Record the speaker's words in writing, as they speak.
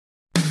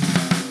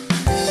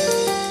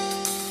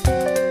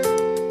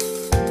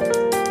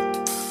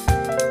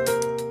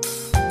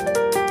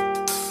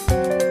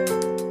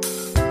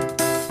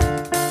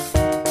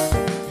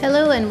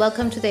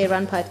welcome to the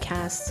Iran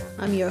podcast.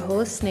 I'm your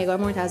host, Negar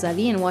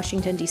Mortazavi in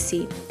Washington,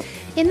 D.C.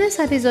 In this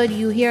episode,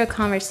 you hear a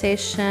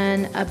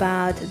conversation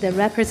about the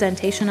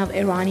representation of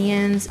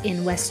Iranians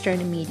in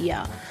Western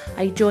media.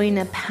 I joined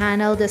a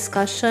panel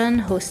discussion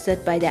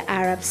hosted by the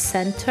Arab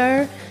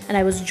Center, and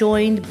I was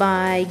joined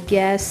by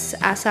guests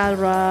Asal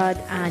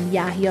Rad and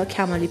Yahya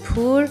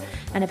Kamalipour,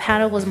 and the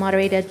panel was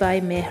moderated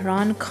by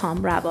Mehran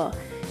Kamrava.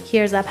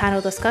 Here's a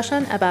panel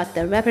discussion about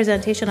the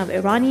representation of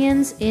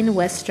Iranians in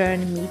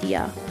Western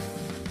media.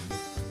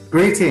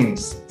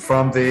 Greetings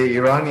from the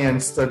Iranian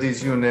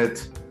Studies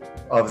Unit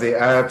of the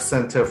Arab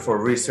Center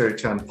for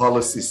Research and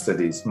Policy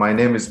Studies. My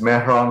name is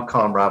Mehran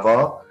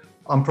Kamrava.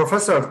 I'm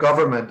professor of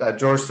government at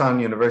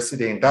Georgetown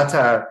University in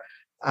Qatar,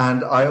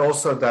 and I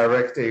also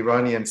direct the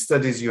Iranian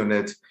Studies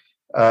Unit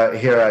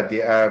here at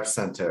the Arab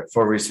Center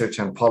for Research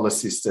and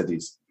Policy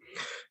Studies.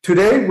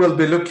 Today, we'll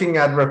be looking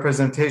at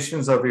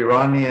representations of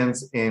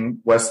Iranians in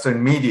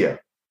Western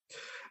media.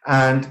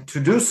 And to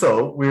do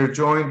so, we're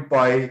joined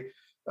by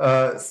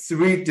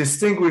three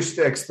distinguished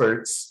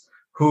experts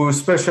who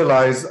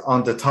specialize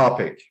on the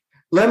topic.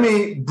 Let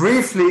me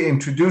briefly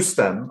introduce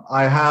them.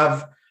 I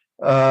have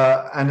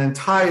an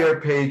entire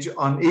page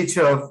on each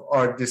of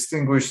our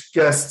distinguished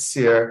guests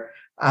here,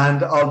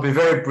 and I'll be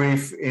very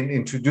brief in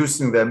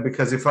introducing them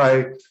because if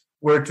I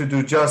were to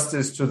do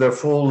justice to their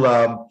full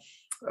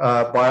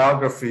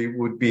biography,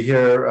 would be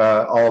here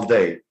all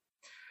day.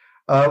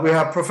 We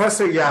have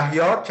Professor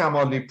Yahya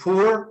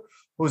Kamalipour,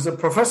 who's a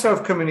professor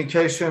of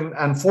communication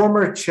and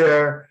former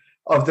chair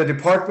of the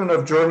Department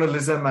of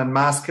Journalism and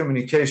Mass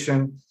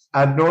Communication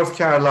at North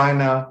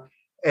Carolina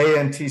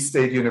A&T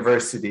State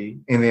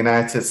University in the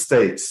United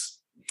States.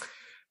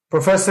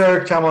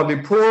 Professor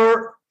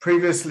Kamalipour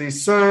previously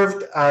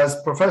served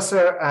as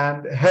professor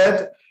and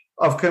head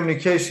of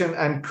communication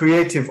and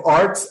creative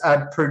arts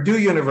at Purdue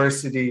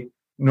University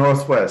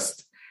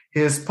Northwest.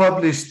 He has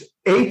published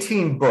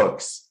 18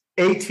 books,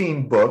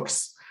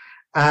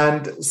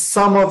 and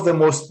some of the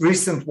most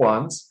recent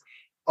ones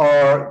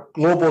are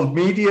Global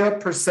Media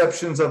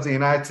Perceptions of the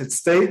United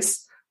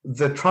States,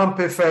 The Trump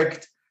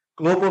Effect,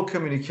 Global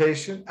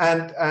Communication,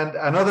 and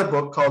another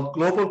book called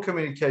Global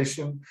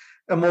Communication,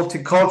 A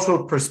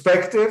Multicultural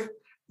Perspective.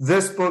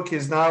 This book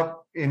is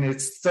now in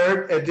its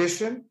third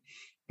edition,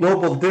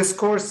 Global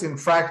Discourse in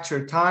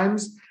Fractured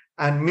Times,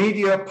 and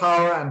Media,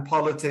 Power, and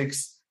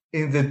Politics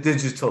in the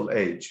Digital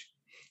Age.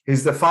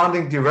 He's the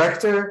founding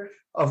director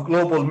of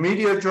Global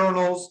Media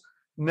Journals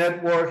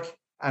Network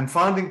and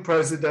founding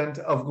president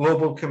of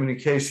Global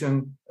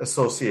Communication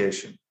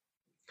Association.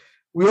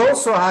 We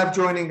also have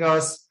joining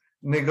us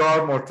Negar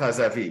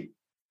Mortazavi,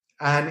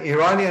 an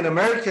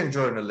Iranian-American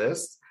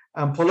journalist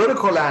and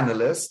political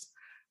analyst,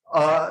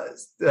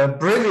 a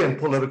brilliant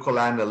political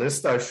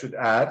analyst, I should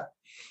add,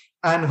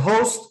 and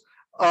host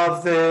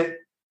of the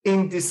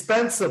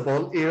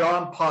indispensable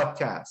Iran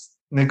podcast.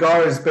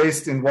 Negar is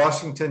based in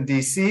Washington,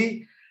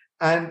 D.C.,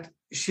 and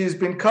she's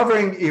been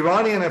covering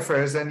Iranian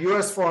affairs and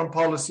U.S. foreign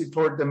policy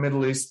toward the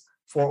Middle East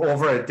for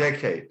over a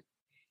decade.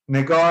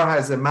 Negar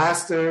has a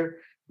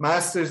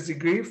master's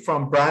degree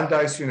from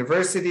Brandeis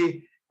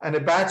University and a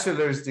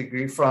bachelor's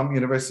degree from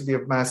University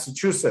of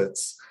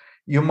Massachusetts.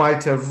 You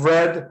might have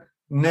read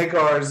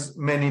Negar's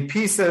many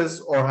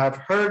pieces or have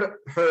heard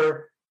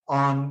her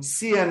on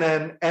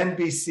CNN,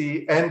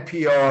 NBC,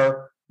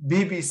 NPR,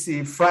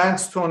 BBC,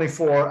 France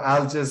 24,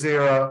 Al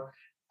Jazeera,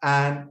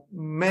 and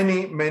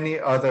many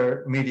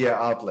other media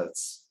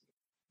outlets.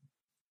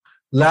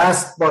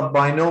 Last but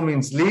by no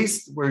means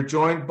least, we're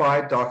joined by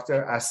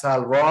Dr.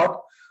 Asal Rad,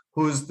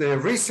 who's the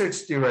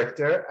research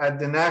director at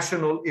the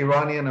National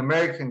Iranian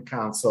American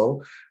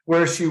Council,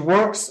 where she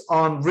works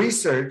on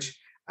research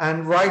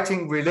and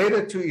writing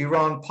related to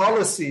Iran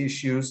policy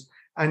issues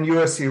and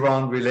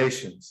U.S.-Iran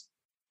relations.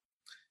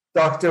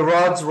 Dr.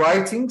 Rad's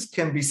writings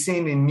can be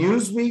seen in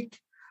Newsweek,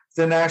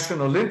 The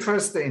National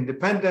Interest, The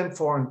Independent,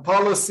 Foreign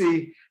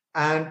Policy,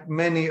 and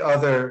many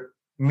other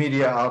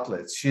media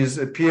outlets. She's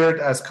appeared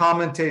as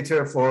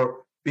commentator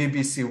for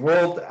BBC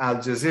World, Al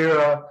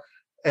Jazeera,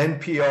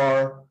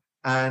 NPR,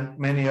 and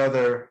many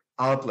other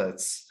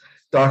outlets.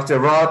 Dr.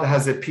 Rad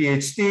has a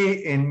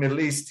PhD in Middle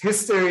East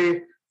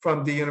history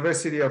from the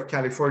University of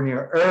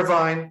California,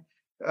 Irvine,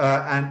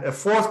 and a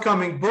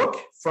forthcoming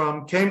book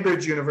from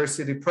Cambridge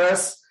University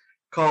Press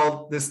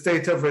called The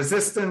State of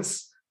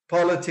Resistance,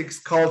 Politics,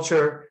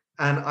 Culture,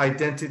 and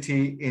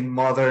Identity in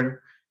Modern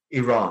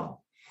Iran.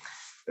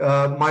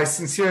 My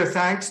sincere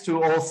thanks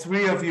to all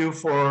three of you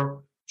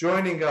for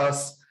joining us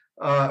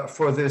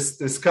for this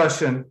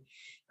discussion.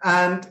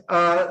 And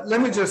let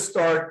me just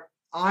start.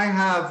 I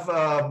have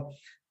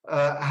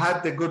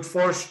had the good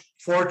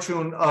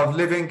fortune of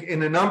living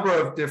in a number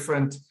of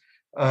different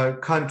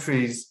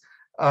countries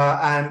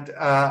and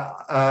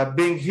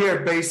being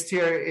based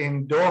here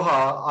in Doha.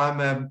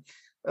 I'm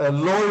a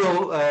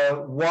loyal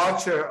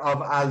watcher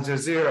of Al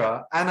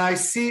Jazeera, and I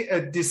see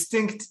a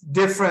distinct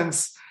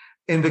difference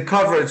in the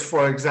coverage,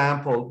 for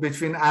example,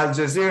 between Al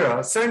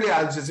Jazeera, certainly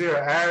Al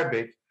Jazeera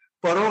Arabic,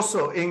 but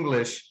also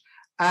English,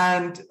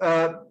 and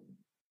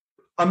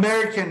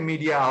American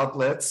media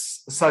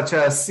outlets such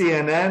as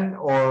CNN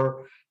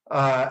or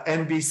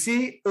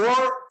NBC,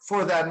 or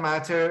for that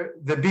matter,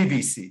 the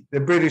BBC, the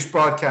British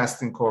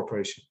Broadcasting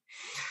Corporation.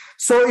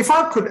 So if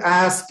I could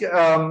ask,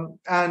 Yahya,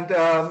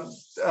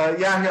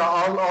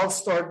 I'll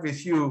start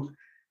with you.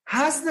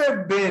 Has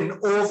there been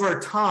over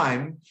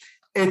time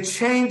a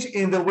change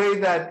in the way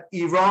that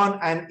Iran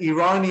and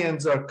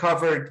Iranians are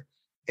covered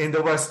in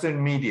the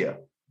Western media?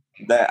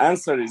 The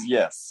answer is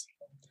yes.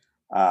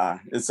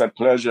 It's a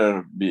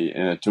pleasure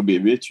to be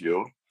with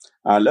you.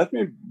 Let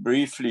me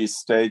briefly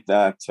state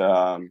that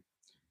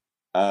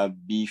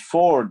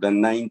before the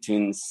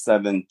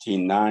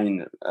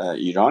 1979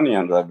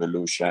 Iranian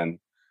Revolution,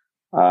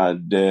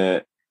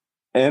 the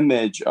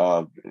image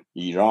of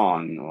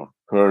Iran or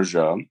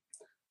Persia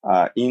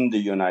in the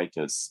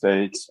United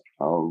States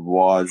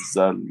was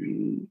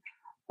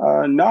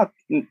not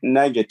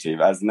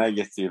negative as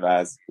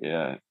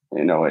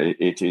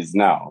it is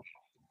now.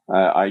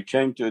 I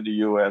came to the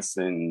U.S.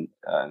 in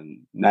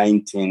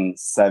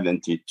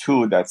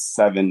 1972. That's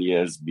 7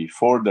 years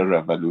before the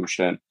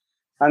revolution,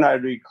 and I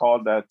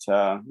recall that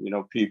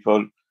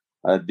people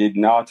did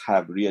not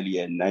have really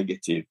a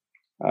negative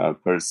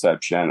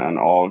perception, and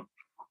all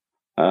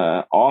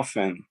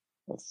often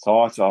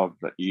thought of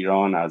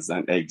Iran as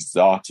an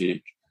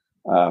exotic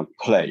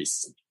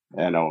place.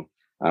 Were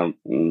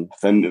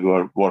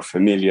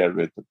familiar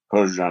with the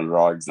Persian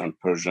rugs and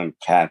Persian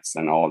cats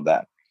and all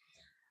that.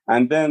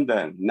 And then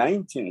the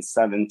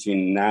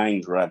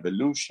 1979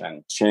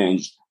 revolution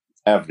changed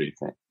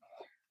everything.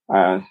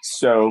 And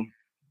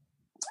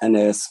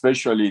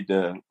especially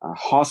the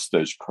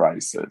hostage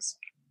crisis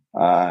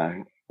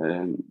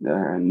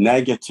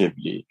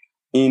negatively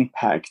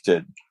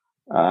impacted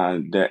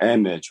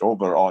the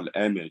overall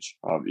image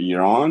of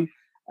Iran,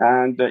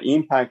 and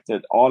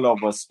impacted all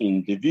of us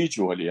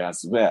individually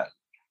as well.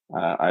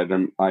 I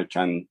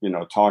can,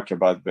 talk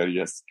about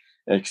various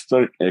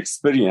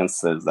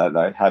experiences that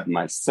I had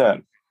myself,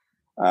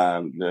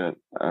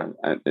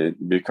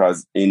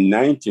 because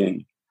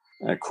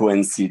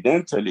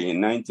coincidentally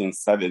in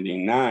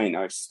 1979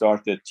 I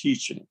started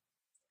teaching,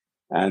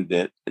 and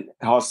the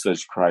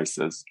hostage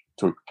crisis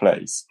took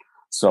place.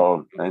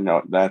 So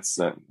that's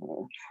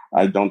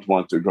I don't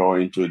want to go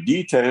into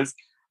details,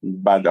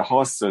 but the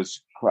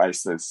hostage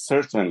crisis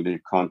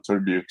certainly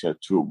contributed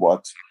to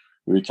what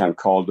we can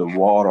call the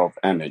war of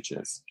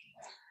images.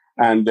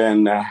 And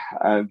then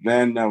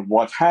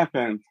what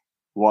happened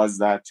was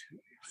that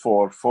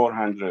for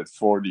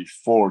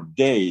 444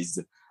 days,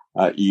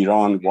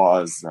 Iran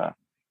was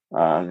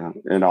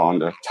on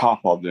the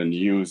top of the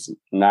news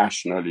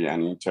nationally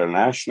and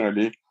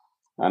internationally.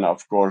 And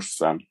of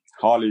course,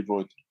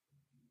 Hollywood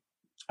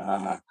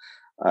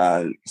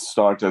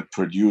started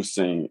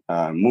producing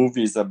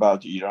movies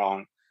about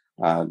Iran.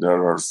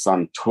 There are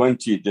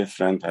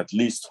at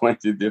least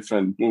 20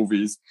 different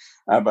movies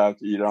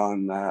about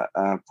Iran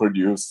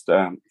produced,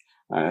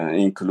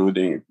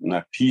 including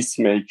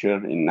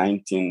Peacemaker in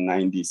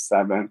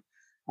 1997,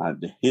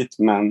 The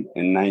Hitman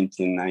in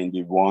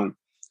 1991,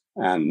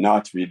 and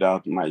Not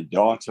Without My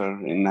Daughter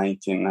in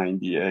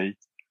 1998,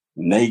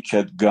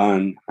 Naked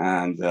Gun,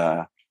 and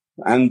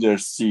Under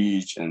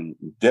Siege, and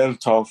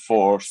Delta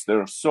Force.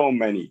 There are so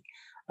many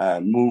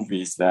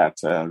movies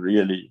that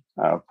really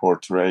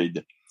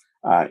portrayed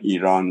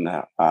Iran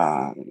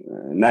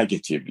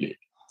negatively.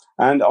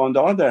 And on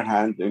the other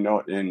hand,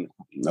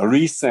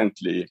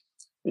 recently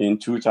in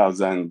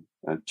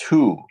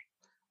 2002,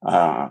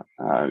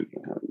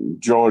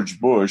 George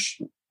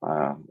Bush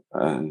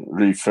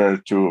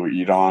referred to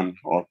Iran,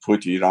 or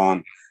put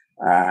Iran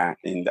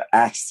in the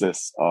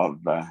axis of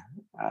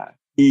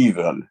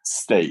evil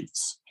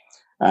states.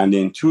 And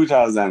in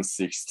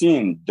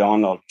 2016,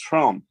 Donald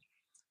Trump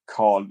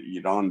called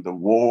Iran the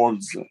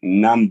world's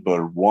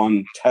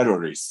 #1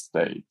 terrorist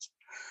state.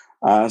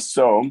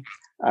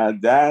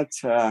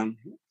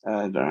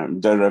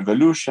 The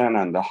revolution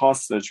and the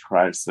hostage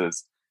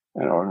crisis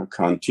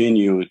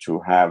continue to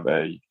have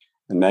a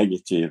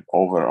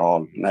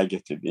overall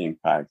negative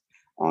impact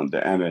on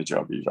the image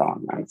of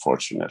Iran,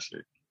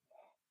 unfortunately.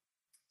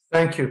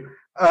 Thank you.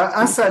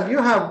 Asad, you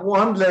have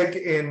one leg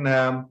in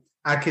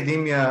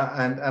academia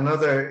and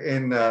another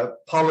in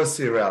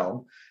policy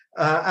realm.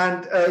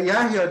 And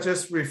Yahya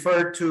just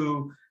referred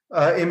to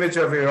image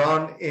of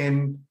Iran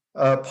in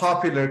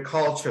popular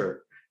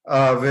culture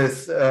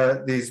with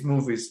these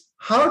movies.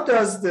 How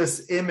does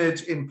this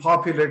image in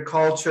popular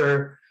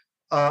culture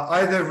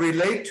either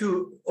relate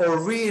to or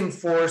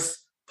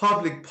reinforce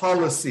public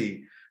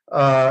policy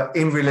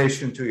in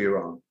relation to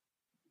Iran?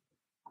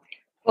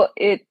 Well,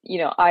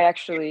 I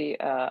actually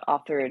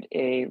authored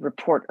a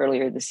report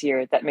earlier this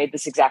year that made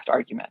this exact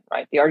argument,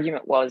 right? The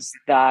argument was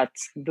that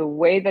the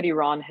way that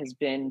Iran has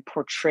been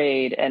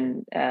portrayed,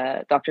 and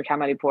Dr.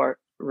 Kamalipour,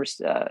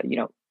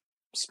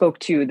 spoke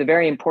to the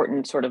very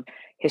important sort of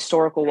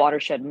historical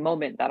watershed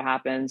moment that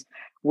happens,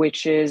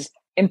 which is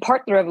in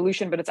part the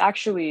revolution, but it's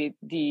actually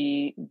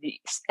the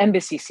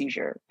embassy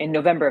seizure in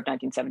November of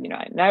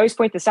 1979. And I always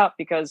point this out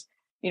because,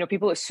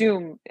 people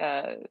assume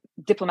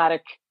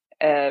diplomatic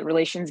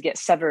relations get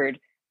severed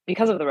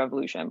because of the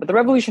revolution. But the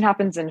revolution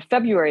happens in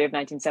February of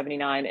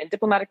 1979, and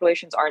diplomatic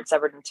relations aren't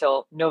severed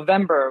until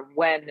November,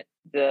 when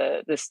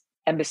this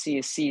embassy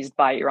is seized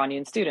by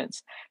Iranian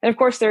students. And of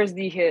course, there's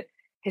the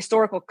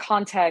historical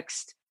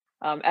context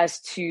as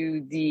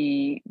to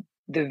the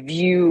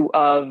view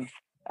of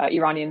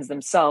Iranians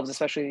themselves,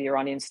 especially the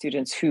Iranian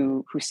students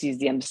who seized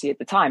the embassy at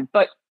the time.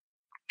 But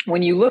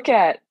when you look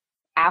at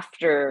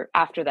after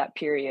that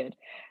period,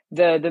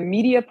 the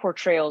media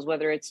portrayals,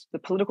 whether it's the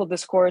political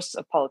discourse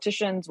of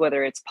politicians,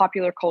 whether it's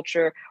popular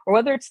culture, or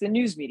whether it's the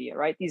news media,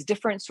 right? These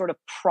different sort of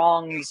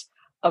prongs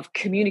of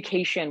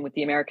communication with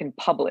the American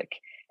public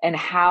and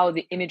how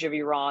the image of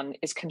Iran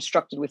is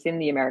constructed within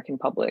the American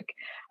public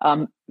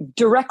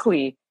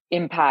directly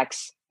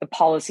impacts the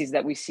policies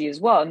that we see as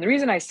well. And the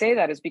reason I say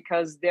that is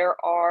because there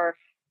are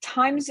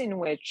times in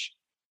which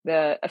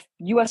the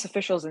US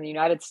officials in the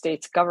United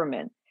States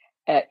government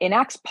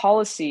enacts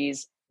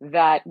policies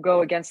that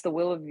go against the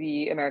will of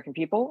the American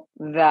people,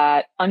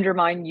 that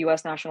undermine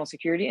US national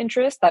security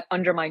interests, that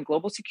undermine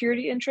global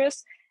security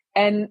interests.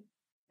 And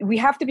we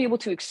have to be able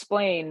to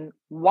explain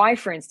why,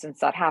 for instance,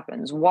 that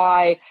happens,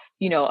 why,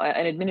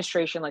 an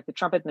administration like the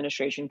Trump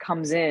administration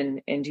comes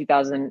in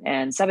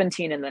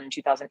 2017 and then in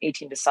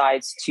 2018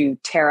 decides to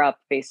tear up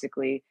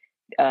basically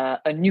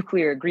a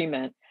nuclear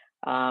agreement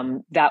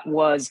that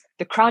was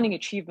the crowning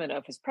achievement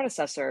of his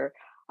predecessor,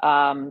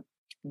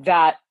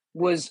 that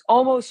was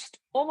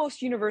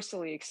almost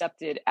universally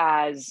accepted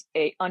as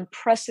a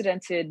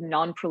unprecedented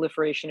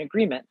non-proliferation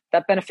agreement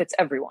that benefits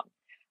everyone.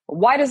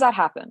 Why does that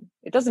happen?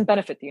 It doesn't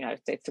benefit the United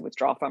States to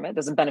withdraw from it. It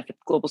doesn't benefit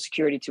global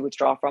security to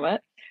withdraw from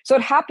it. So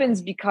it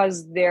happens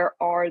because there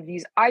are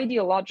these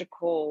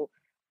ideological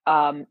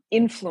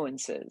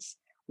influences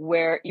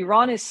where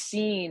Iran is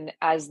seen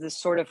as this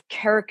sort of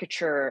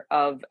caricature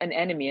of an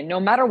enemy. And no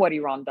matter what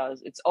Iran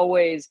does, it's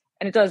always,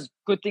 and it does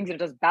good things and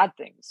it does bad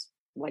things,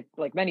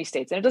 like many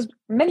states. And it does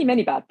many,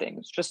 many bad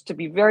things, just to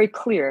be very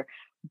clear.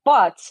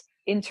 But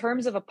in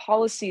terms of a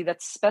policy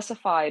that's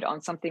specified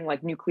on something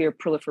like nuclear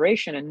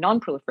proliferation and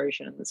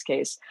non-proliferation in this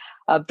case,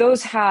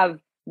 those have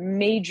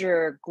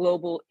major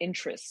global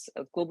interests,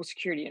 of global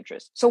security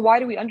interests. So why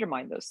do we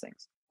undermine those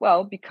things?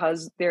 Well,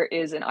 because there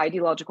is an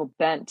ideological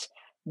bent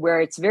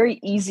where it's very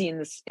easy in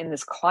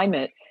this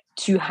climate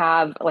to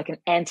have like an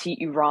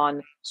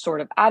anti-Iran sort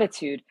of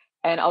attitude.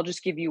 And I'll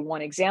just give you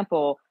one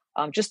example.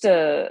 Just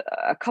a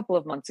couple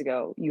of months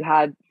ago, you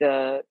had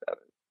the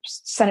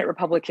Senate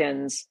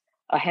Republicans,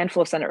 a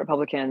handful of Senate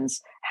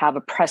Republicans, have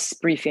a press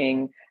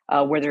briefing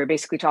where they're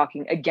basically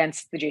talking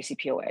against the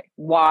JCPOA,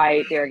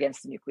 why they're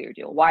against the nuclear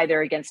deal, why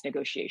they're against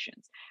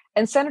negotiations.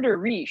 And Senator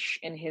Risch,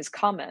 in his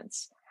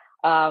comments,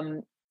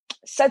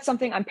 said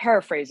something, I'm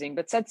paraphrasing,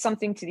 but said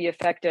something to the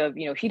effect of,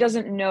 he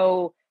doesn't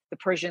know the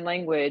Persian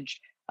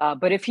language,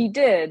 but if he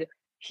did,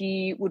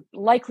 he would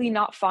likely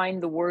not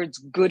find the words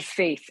good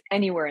faith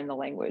anywhere in the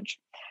language.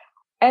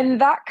 And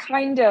that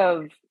kind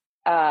of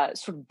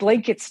sort of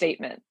blanket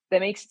statement that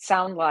makes it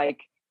sound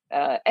like,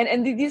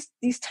 and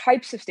these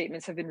types of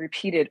statements have been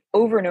repeated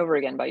over and over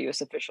again by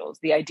US officials,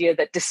 the idea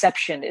that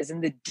deception is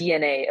in the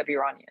DNA of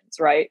Iranians,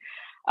 right?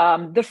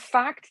 The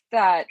fact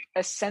that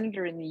a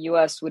senator in the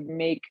US would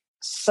make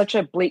such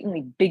a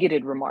blatantly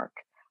bigoted remark,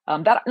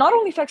 that not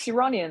only affects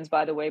Iranians,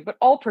 by the way, but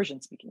all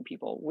Persian-speaking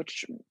people,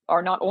 which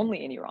are not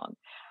only in Iran.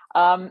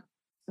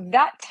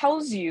 That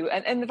tells you,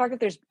 and the fact that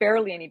there's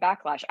barely any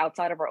backlash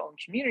outside of our own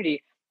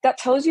community, that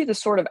tells you the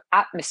sort of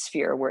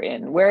atmosphere we're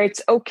in, where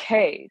it's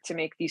okay to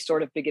make these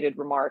sort of bigoted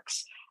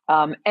remarks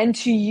and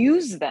to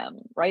use them,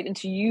 right? And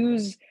to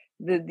use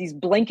these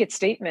blanket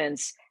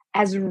statements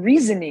as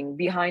reasoning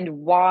behind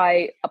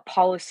why a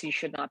policy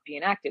should not be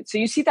enacted. So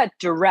you see that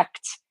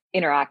direct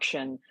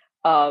interaction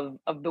of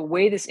the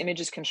way this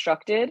image is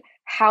constructed,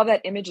 how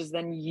that image is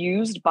then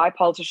used by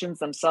politicians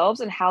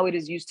themselves, and how it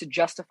is used to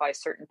justify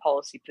certain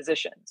policy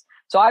positions.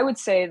 So I would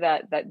say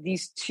that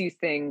these two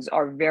things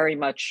are very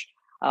much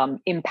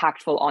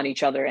impactful on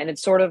each other. And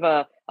it's sort of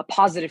a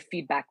positive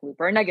feedback loop,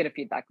 or a negative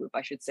feedback loop,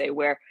 I should say,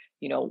 where,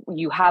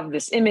 you have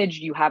this image,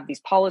 you have these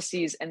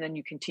policies, and then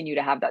you continue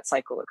to have that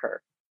cycle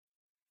occur.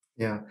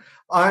 Yeah.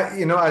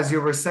 As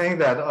you were saying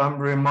that, I'm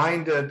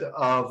reminded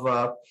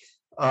of,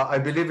 I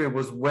believe it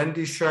was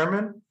Wendy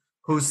Sherman,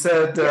 who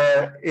said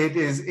it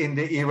is in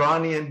the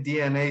Iranian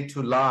DNA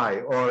to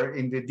lie, or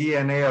in the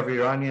DNA of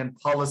Iranian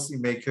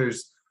policymakers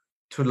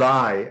to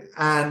lie.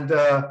 And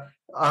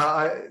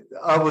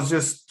I was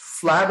just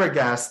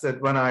flabbergasted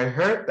when I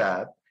heard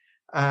that.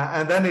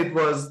 And then it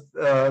was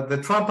the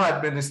Trump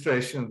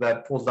administration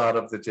that pulled out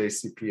of the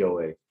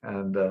JCPOA.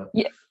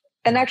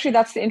 And actually,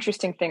 that's the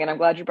interesting thing. And I'm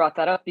glad you brought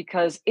that up,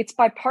 because it's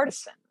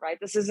bipartisan, right?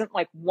 This isn't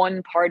like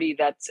one party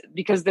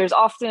because there's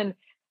often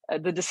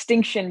the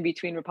distinction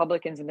between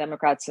Republicans and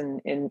Democrats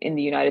in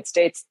the United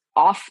States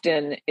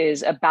often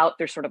is about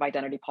their sort of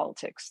identity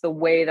politics. The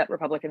way that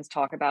Republicans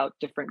talk about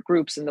different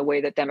groups and the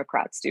way that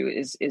Democrats do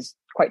is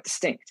quite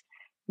distinct.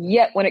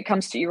 Yet when it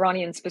comes to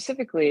Iranians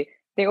specifically,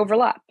 they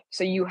overlap.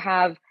 So you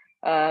have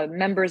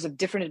members of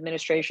different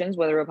administrations,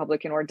 whether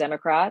Republican or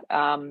Democrat.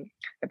 I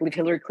believe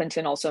Hillary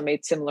Clinton also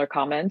made similar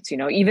comments,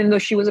 even though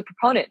she was a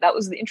proponent. That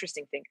was the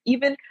interesting thing.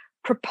 Even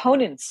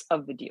proponents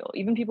of the deal,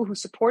 even people who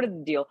supported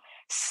the deal,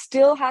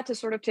 still had to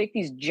sort of take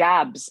these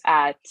jabs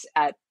at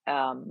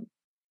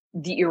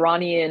the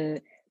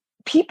Iranian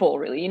people,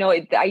 really.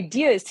 The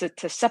idea is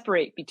to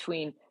separate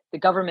between the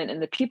government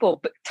and the people,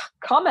 but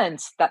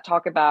comments that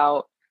talk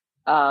about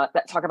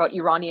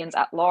Iranians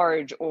at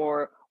large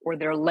or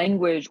their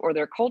language or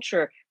their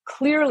culture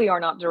clearly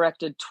are not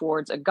directed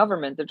towards a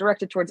government. They're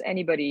directed towards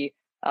anybody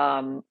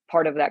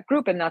part of that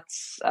group. And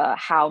that's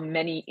how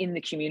many in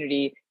the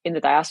community, in the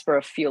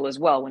diaspora, feel as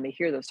well when they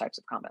hear those types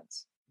of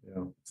comments.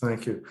 Yeah,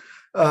 thank you.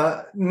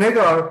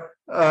 Negar,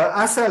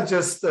 Assad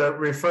just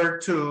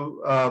referred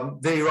to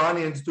the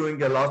Iranians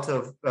doing a lot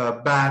of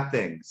bad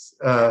things.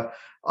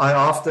 I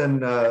often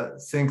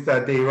think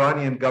that the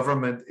Iranian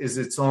government is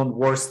its own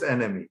worst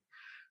enemy.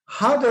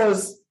 How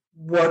does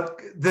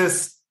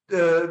this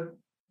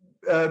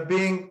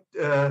being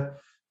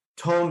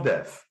tone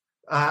deaf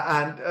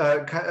and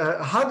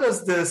how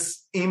does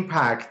this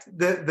impact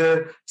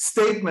the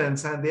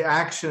statements and the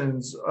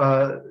actions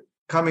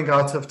coming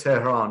out of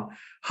Tehran?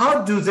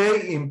 How do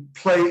they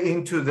play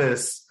into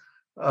this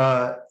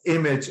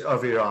image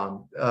of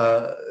Iran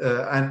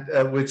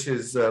and which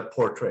is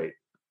portrayed?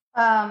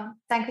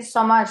 Thank you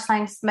so much.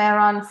 Thanks,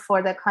 Mehran,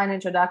 for the kind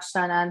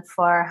introduction and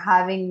for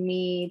having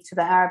me to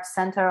the Arab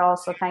Center.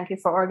 Also, thank you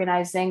for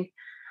organizing.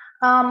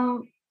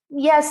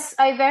 Yes,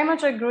 I very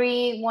much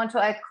agree. Want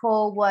to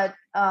echo what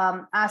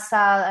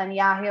Asal and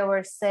Yahya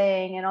were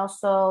saying, and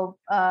also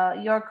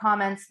your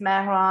comments,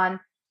 Mehran.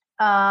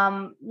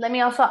 Let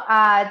me also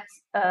add,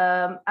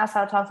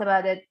 Asal talked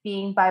about it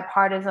being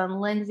bipartisan.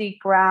 Lindsey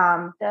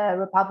Graham, the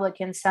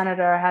Republican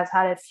senator, has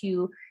had a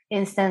few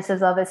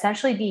instances of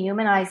essentially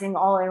dehumanizing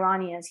all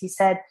Iranians. He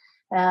said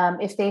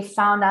if they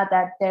found out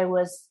that there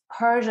was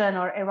Persian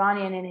or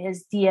Iranian in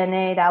his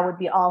DNA, that would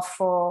be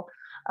awful.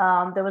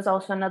 There was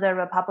also another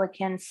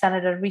Republican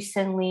senator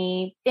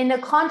recently, in the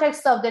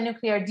context of the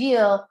nuclear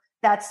deal,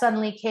 that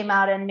suddenly came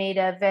out and made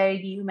a very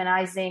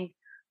dehumanizing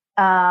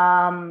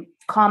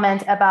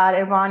comment about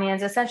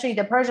Iranians, essentially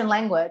the Persian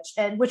language,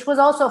 and which was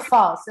also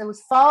false. It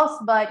was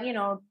false, but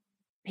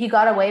he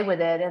got away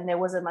with it, and there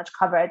wasn't much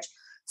coverage.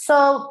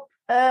 So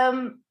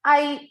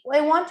I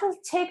want to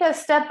take a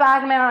step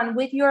back, Mehran,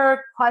 with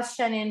your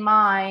question in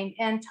mind,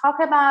 and talk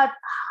about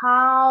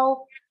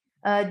how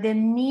the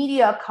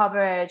media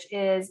coverage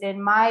is,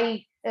 in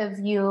my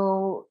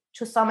view,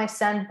 to some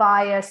extent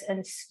biased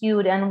and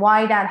skewed, and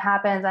why that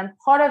happens. And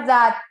part of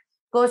that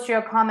goes to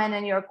your comment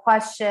and your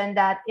question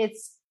that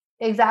it's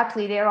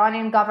exactly the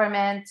Iranian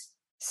government,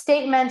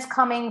 statements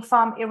coming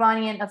from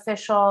Iranian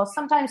officials,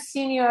 sometimes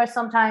senior,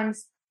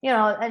 sometimes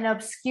an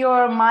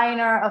obscure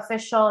minor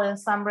official in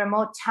some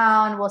remote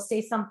town will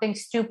say something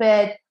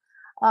stupid,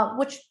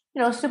 which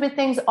stupid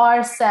things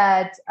are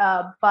said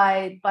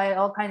by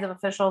all kinds of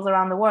officials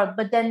around the world,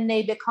 but then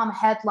they become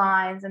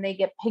headlines and they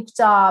get picked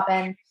up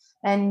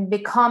and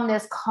become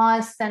this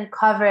constant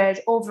coverage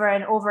over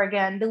and over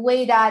again. The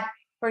way that,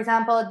 for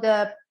example,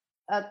 the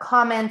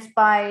comments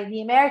by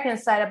the American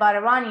side about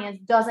Iranians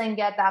doesn't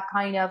get that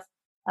kind of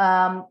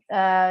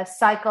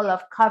cycle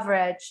of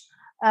coverage.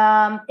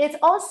 It's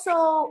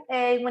also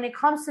when it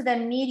comes to the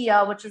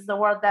media, which is the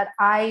world that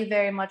I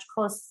very much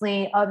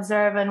closely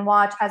observe and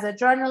watch as a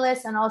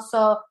journalist, and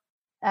also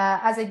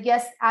as a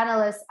guest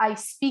analyst, I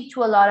speak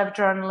to a lot of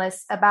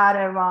journalists about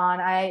Iran.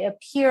 I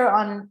appear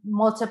on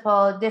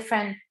multiple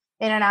different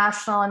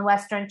international and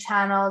Western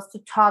channels to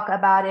talk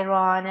about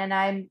Iran, and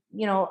I'm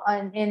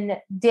in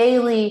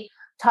daily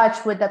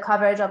touch with the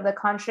coverage of the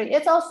country.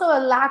 It's also a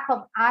lack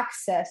of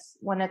access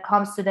when it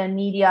comes to the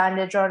media and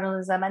the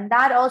journalism. And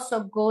that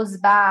also goes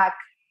back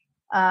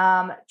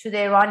to the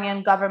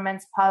Iranian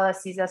government's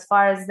policies as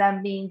far as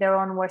them being their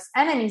own worst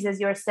enemies, as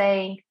you're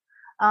saying.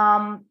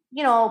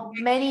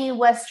 Many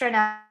Western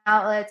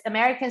outlets,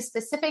 American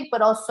specific,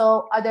 but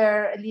also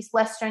other, at least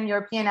Western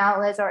European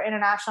outlets or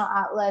international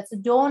outlets,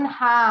 don't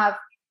have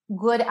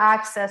good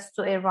access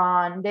to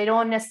Iran. They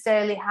don't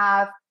necessarily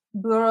have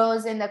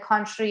bureaus in the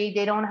country.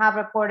 They don't have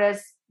reporters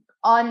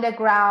on the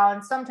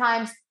ground.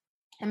 Sometimes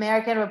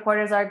American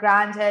reporters are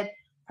granted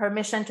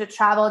permission to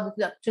travel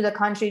to the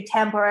country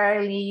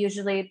temporarily.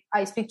 Usually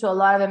I speak to a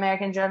lot of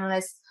American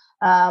journalists.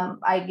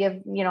 I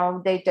give,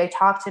 they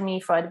talk to me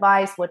for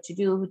advice, what to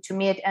do, who to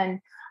meet. And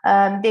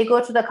they go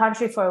to the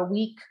country for a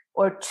week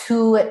or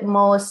two at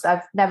most.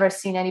 I've never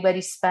seen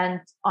anybody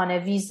spend on a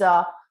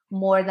visa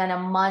more than a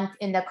month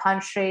in the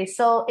country.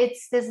 So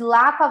it's this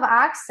lack of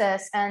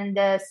access and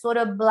the sort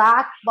of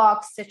black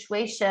box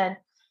situation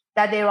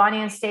that the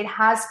Iranian state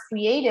has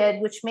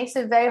created, which makes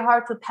it very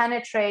hard to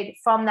penetrate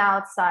from the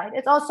outside.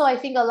 It's also, I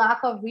think, a lack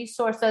of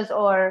resources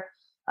or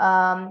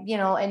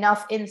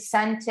enough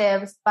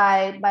incentives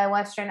by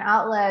Western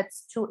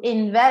outlets to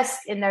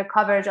invest in their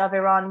coverage of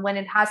Iran when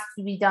it has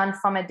to be done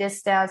from a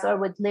distance or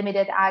with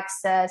limited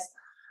access.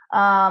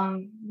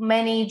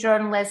 Many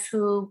journalists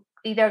who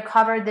either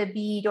cover the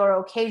beat or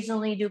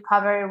occasionally do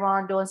cover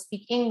Iran don't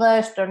speak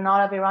English. They're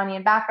not of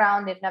Iranian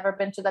background. They've never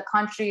been to the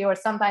country, or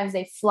sometimes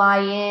they fly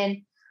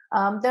in.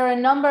 There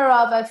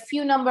are a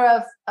few number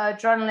of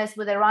journalists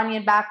with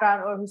Iranian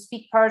background or who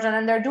speak Persian,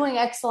 and they're doing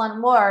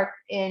excellent work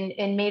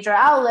in major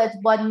outlets,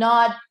 but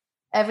not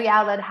every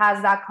outlet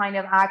has that kind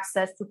of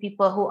access to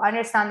people who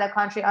understand the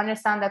country,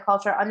 understand the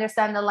culture,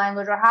 understand the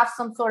language, or have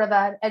some sort of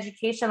an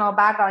educational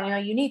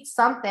background. You need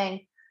something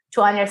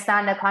to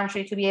understand the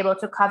country to be able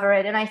to cover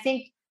it. And I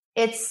think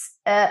it's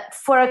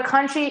for a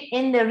country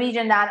in the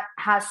region that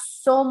has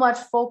so much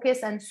focus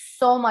and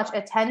so much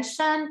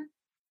attention,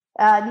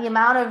 the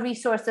amount of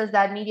resources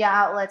that media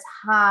outlets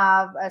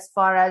have as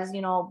far as,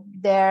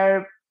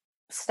 their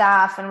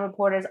staff and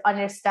reporters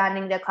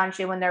understanding the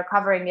country when they're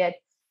covering it,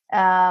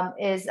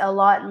 is a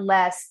lot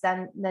less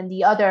than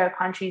the other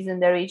countries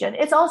in the region.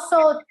 It's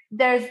also,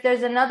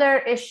 there's another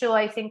issue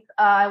I think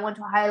I want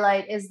to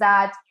highlight, is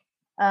that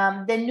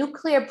the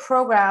nuclear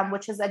program,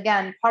 which is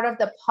again part of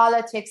the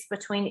politics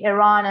between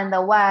Iran and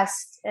the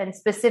West, and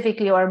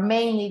specifically or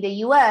mainly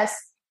the US,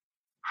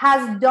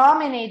 has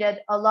dominated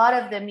a lot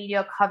of the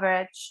media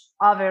coverage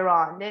of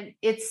Iran.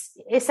 It's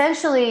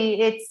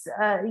essentially,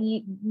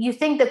 you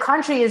think the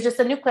country is just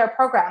a nuclear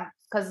program,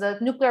 because the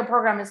nuclear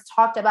program is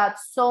talked about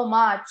so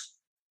much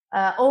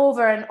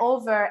over and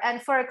over.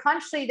 And for a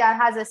country that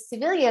has a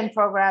civilian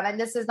program, and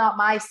this is not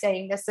my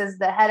saying, this is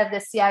the head of the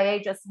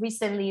CIA just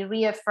recently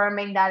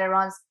reaffirming that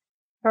Iran's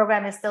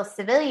program is still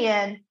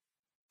civilian,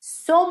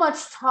 so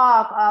much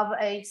talk of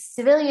a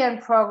civilian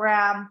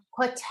program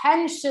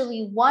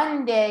potentially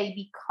one day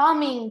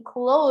becoming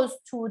close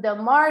to the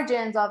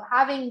margins of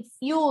having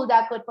fuel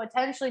that could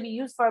potentially be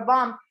used for a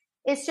bomb.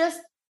 It's just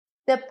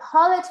the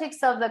politics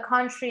of the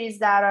countries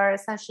that are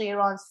essentially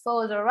Iran's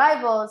foes or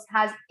rivals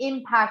has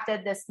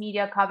impacted this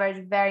media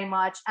coverage very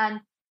much. And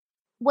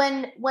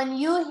when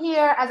you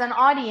hear as an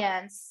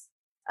audience,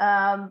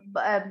 a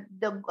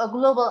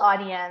global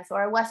audience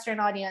or a Western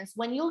audience,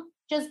 when you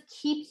just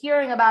keep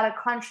hearing about a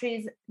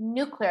country's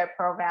nuclear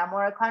program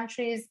or a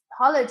country's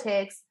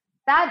politics,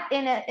 that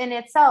in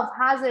itself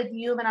has a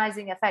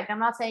dehumanizing effect. I'm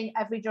not saying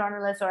every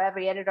journalist or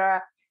every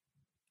editor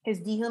is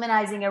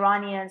dehumanizing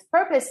Iranians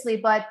purposely,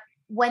 but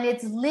when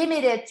it's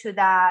limited to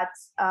that,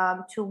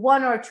 to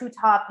one or two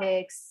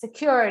topics,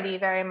 security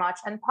very much,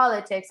 and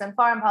politics and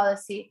foreign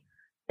policy,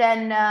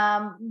 then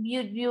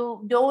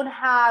you don't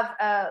have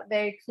a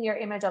very clear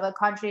image of a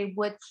country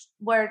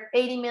where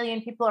 80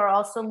 million people are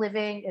also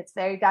living. It's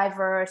very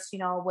diverse,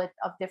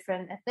 of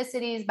different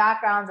ethnicities,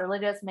 backgrounds,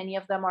 religious. Many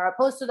of them are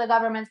opposed to the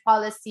government's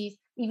policies.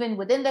 Even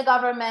within the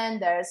government,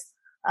 there's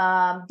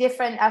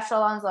different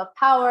echelons of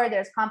power.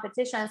 There's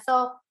competition.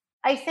 So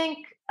I think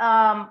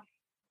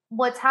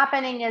what's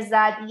happening is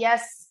that,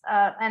 yes,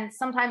 and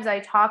sometimes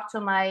I talk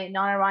to my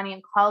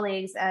non-Iranian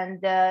colleagues,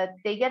 and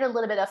they get a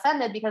little bit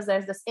offended because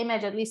there's this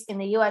image, at least in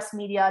the US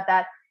media,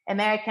 that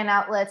American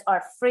outlets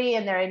are free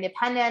and they're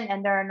independent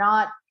and they're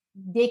not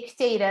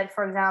dictated,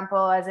 for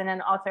example, as in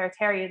an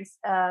authoritarian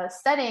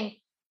setting.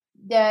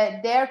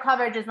 Their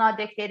coverage is not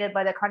dictated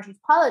by the country's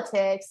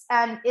politics.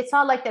 And it's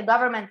not like the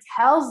government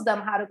tells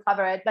them how to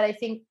cover it. But I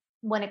think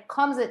when it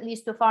comes at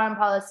least to foreign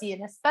policy,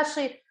 and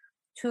especially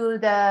to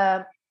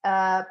the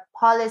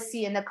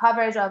policy and the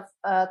coverage of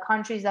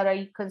countries that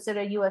are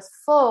considered U.S.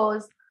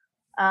 foes,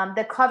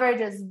 the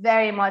coverage is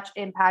very much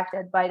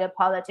impacted by the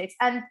politics.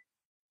 And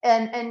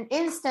an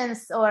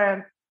instance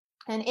or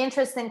an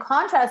interesting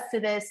contrast to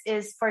this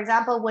is, for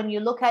example, when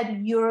you look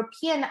at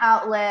European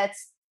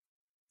outlets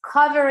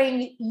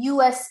covering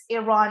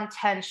U.S.-Iran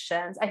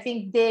tensions, I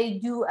think they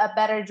do a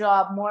better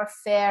job, more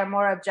fair,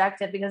 more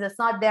objective, because it's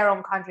not their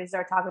own countries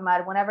they're talking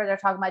about. Whenever they're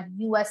talking about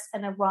U.S.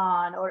 and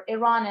Iran, or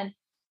Iran and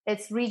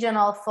its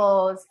regional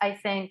foes, I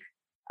think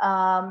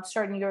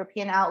certain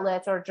European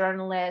outlets or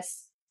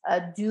journalists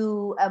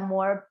do a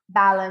more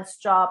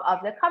balanced job of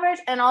the coverage.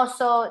 And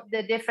also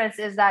the difference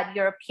is that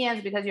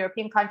Europeans, because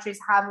European countries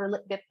have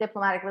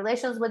diplomatic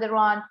relations with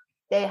Iran,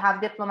 they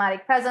have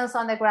diplomatic presence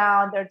on the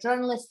ground, their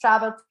journalists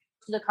travel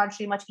to the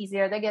country much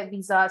easier, they get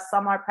visas,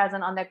 some are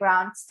present on the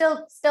ground,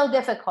 still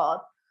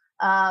difficult,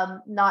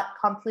 not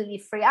completely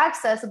free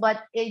access,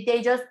 but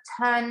they just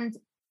tend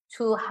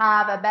to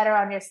have a better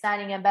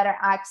understanding and better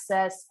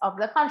access of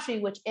the country,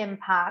 which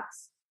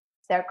impacts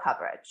their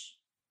coverage.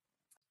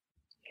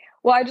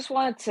 Well, I just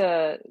wanted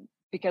to,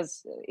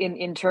 because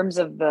in terms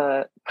of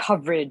the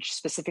coverage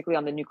specifically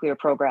on the nuclear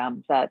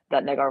program that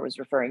Negar was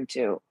referring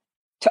to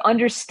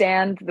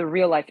understand the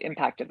real life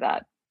impact of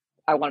that,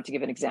 I wanted to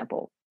give an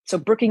example. So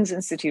Brookings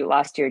Institute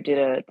last year did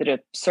a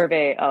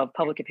survey of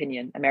public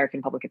opinion,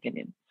 American public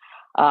opinion.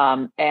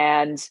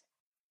 And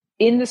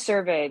in the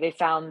survey, they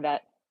found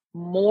that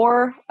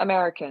more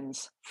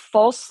Americans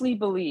falsely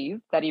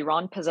believe that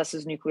Iran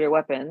possesses nuclear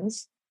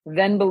weapons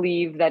than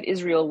believe that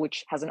Israel,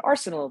 which has an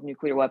arsenal of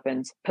nuclear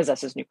weapons,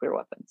 possesses nuclear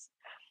weapons.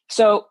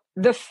 So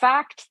the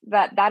fact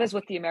that that is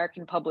what the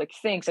American public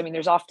thinks, I mean,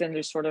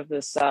 there's sort of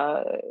this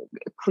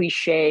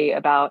cliche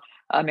about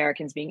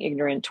Americans being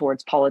ignorant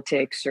towards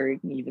politics or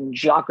even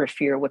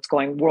geography or what's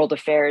going world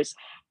affairs.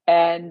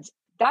 And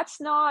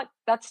that's not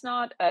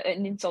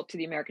an insult to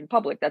the American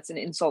public. That's an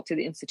insult to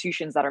the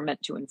institutions that are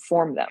meant to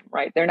inform them,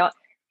 right?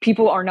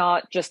 People are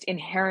not just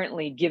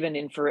inherently given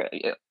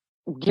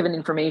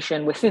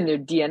information within their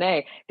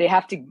DNA. They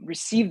have to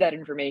receive that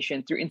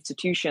information through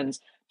institutions.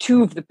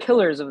 Two of the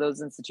pillars of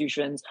those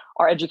institutions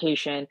are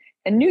education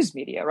and news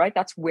media, right?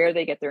 That's where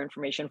they get their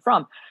information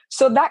from.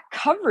 So that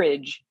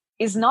coverage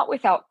is not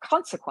without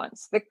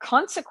consequence. The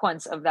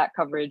consequence of that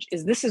coverage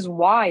is this is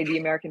why the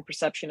American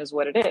perception is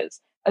what it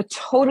is, a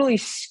totally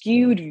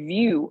skewed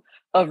view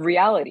of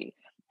reality.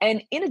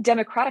 And in a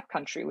democratic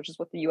country, which is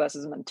what the US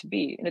is meant to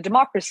be, in a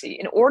democracy,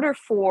 in order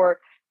for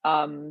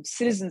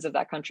citizens of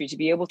that country to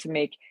be able to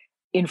make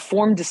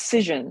informed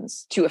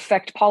decisions to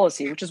affect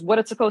policy, which is what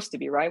it's supposed to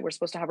be, right? We're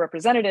supposed to have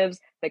representatives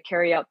that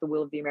carry out the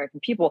will of the American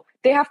people.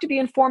 They have to be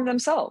informed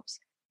themselves.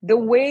 The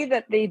way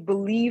that they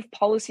believe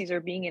policies are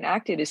being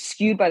enacted is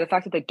skewed by the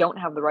fact that they don't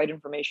have the right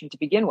information to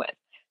begin with.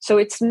 So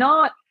it's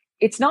not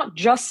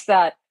just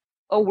that,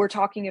 oh, we're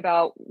talking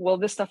about, well,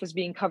 this stuff is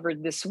being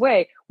covered this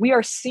way. We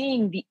are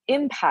seeing the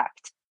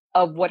impact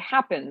of what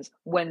happens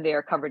when they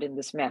are covered in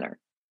this manner.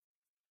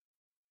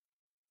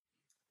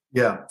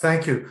 Yeah,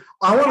 thank you.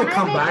 I want to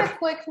come back. Can I make a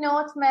quick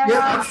note, Mehran?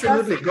 Yeah,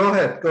 absolutely. Go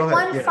ahead.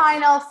 One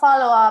final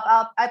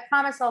follow-up. I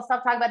promise I'll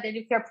stop talking about the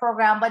nuclear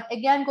program. But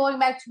again, going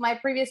back to my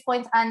previous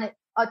points and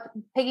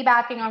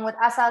piggybacking on what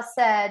Asad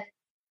said,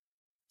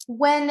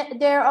 when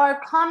there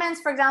are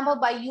comments, for example,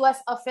 by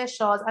U.S.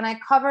 officials, and I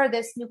cover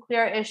this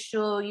nuclear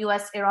issue,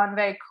 U.S.-Iran,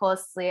 very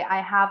closely.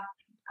 I have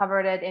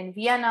covered it in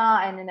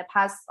Vienna and in the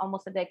past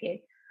almost a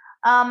decade.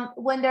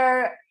 When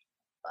there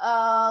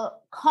are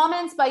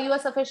comments by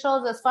U.S.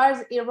 officials as far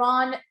as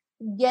Iran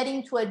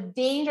getting to a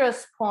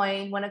dangerous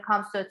point when it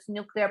comes to its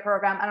nuclear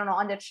program, I don't know,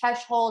 on the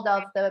threshold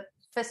of the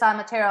fissile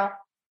material,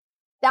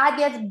 that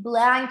gets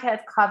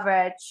blanket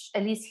coverage,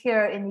 at least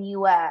here in the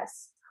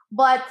U.S.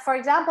 But, for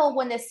example,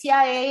 when the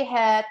CIA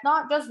had,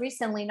 not just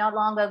recently, not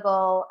long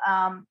ago,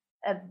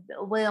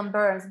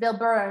 Bill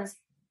Burns,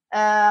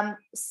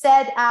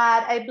 said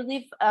at, I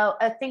believe,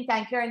 a think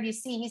tank here in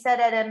D.C., he said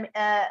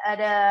at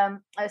a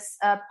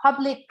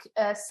public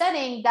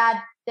setting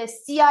that the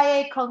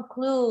CIA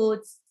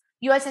concludes,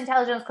 U.S.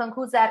 intelligence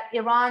concludes that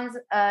Iran's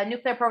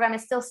nuclear program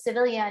is still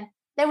civilian.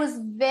 There was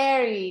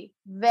very,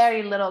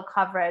 very little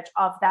coverage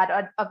of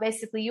that, of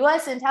basically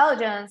U.S.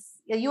 intelligence,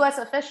 a U.S.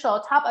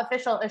 official, top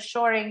official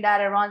assuring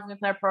that Iran's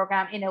nuclear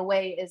program in a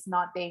way is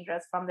not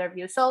dangerous from their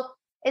view. So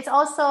it's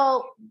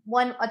also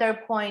one other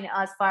point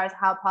as far as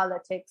how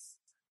politics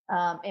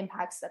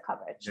impacts the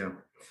coverage. Yeah,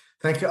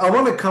 thank you. I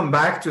want to come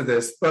back to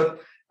this,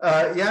 but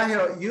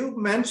Yahya, you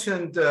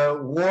mentioned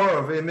war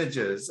of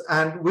images,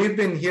 and we've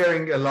been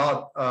hearing a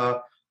lot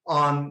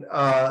on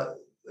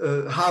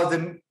how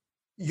the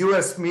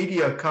U.S.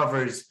 media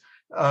covers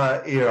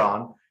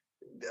Iran.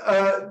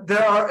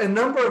 There are a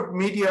number of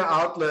media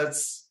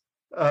outlets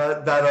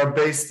that are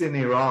based in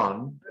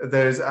Iran.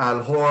 There's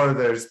Al Hor,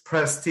 there's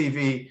Press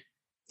TV.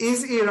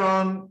 Is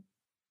Iran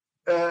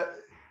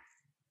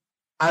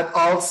at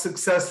all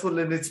successful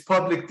in its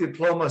public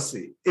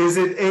diplomacy? Is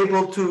it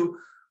able to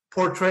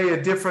portray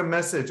a different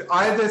message,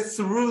 either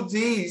through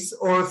these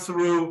or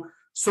through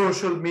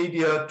social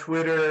media,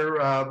 Twitter,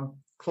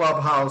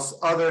 Clubhouse,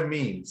 other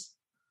means?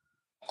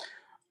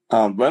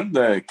 Well,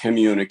 the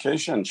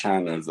communication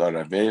channels are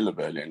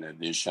available in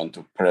addition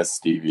to Press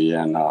TV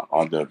and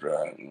other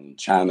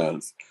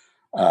channels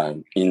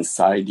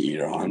inside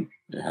Iran.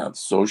 They have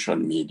social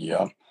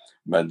media,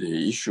 but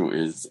the issue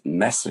is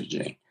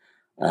messaging.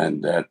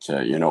 And that,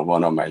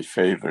 one of my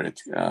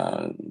favorite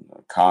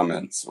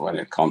comments when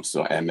it comes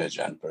to image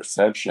and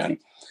perception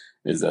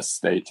is a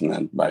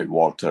statement by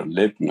Walter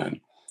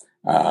Lippmann,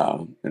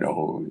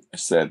 who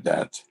said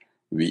that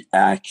we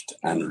act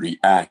and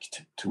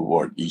react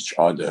toward each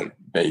other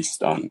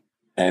based on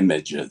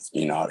images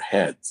in our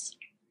heads.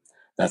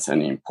 That's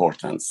an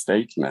important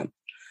statement.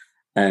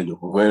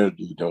 And where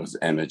do those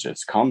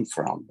images come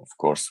from? Of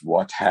course,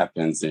 what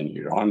happens in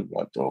Iran,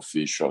 what the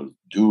officials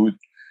do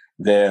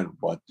there,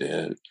 what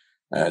the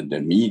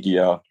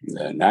media,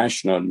 the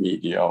national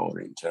media or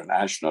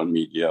international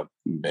media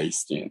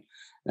based in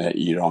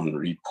Iran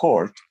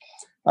report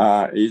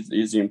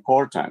is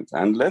important.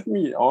 And let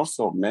me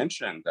also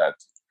mention that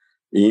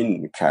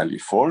in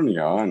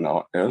California and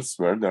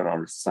elsewhere, there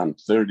are some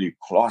 30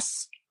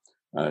 plus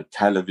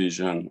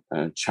television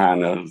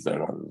channels,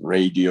 there are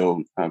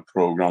radio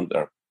programs,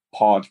 there are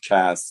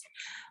podcasts,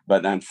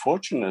 but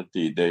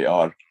unfortunately they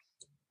are,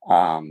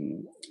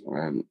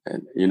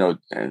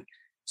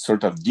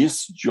 sort of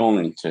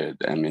disjointed.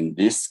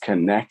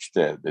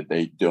 Disconnected.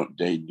 They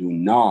do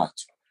not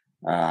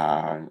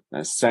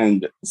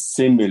send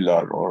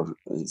similar or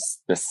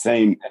the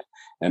same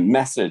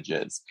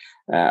messages.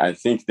 I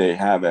think they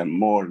have a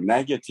more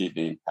negative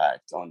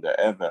impact on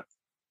the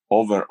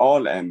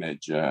overall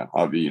image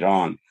of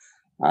Iran,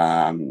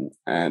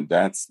 and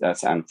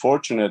that's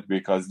unfortunate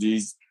because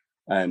these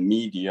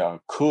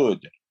media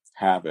could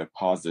have a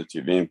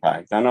positive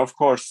impact. And of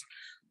course,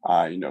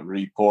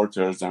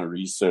 reporters and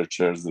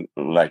researchers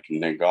like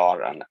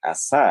Negar and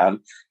Asal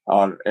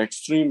are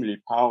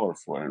extremely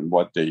powerful in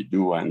what they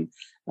do. And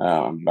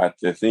but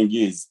the thing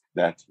is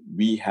that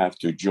we have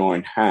to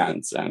join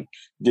hands, and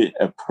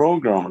a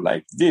program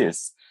like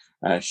this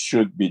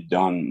should be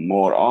done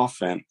more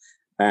often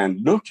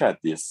and look at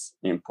this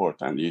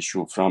important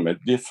issue from a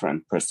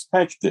different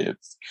perspective.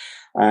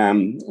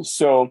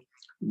 So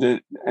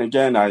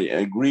again, I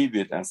agree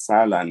with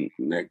Asal and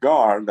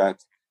Negar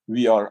that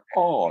we are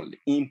all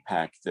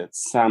impacted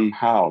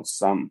somehow,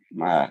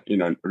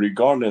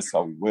 regardless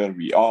of where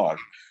we are,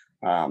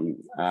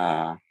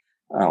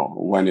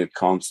 when it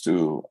comes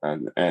to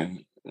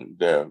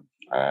the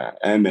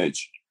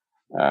image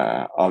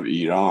of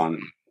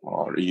Iran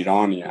or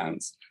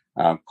Iranians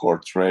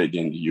portrayed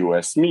in the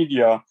U.S.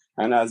 media.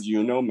 And as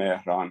you know,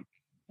 Mehran,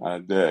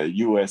 the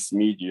U.S.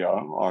 media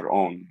are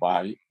owned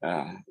by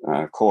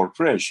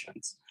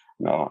corporations,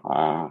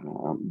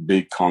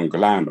 big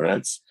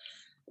conglomerates.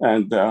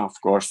 And of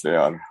course, they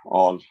are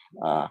all,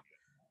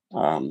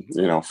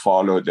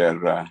 follow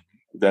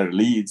their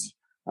leads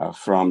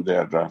from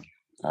their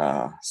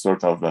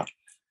sort of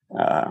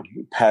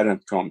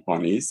parent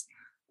companies,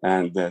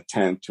 and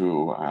tend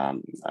to,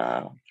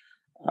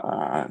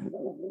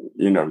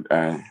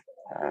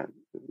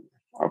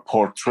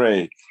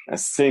 portray a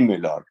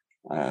similar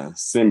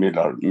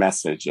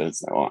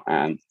messages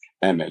and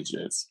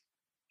images.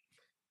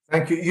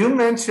 Thank you. You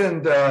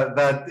mentioned that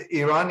the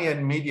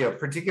Iranian media,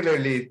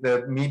 particularly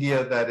the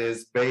media that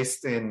is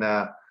based in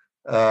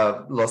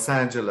Los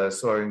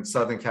Angeles or in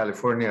Southern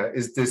California,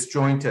 is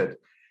disjointed.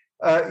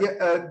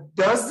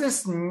 Does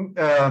this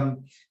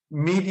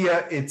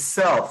media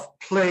itself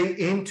play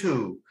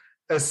into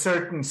a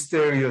certain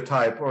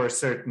stereotype or a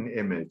certain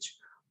image?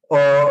 Or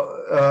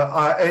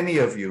are any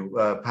of you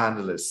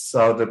panelists?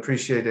 I would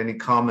appreciate any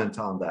comment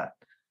on that.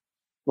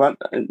 Well,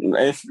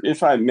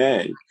 if I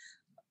may,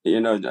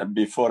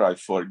 before I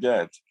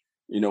forget,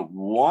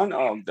 one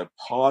of the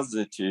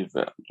positive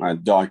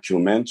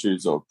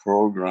documentaries or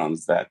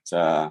programs that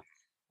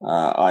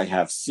I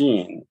have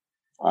seen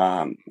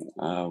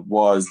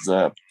was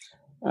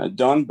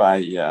done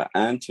by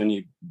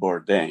Anthony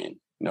Bourdain.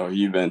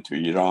 He went to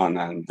Iran,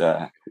 and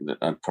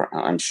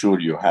I'm sure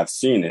you have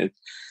seen it.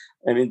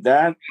 I mean,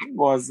 that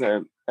was,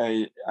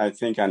 I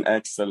think, an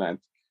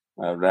excellent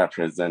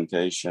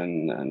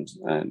representation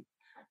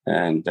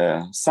and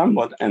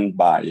somewhat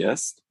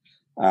unbiased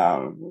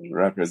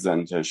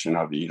representation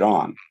of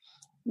Iran.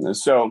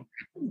 So,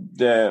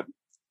 do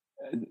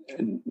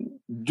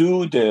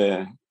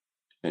the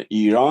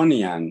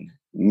Iranian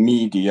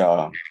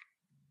media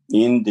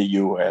in the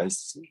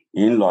U.S.,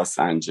 in Los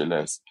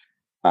Angeles,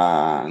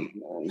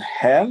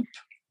 help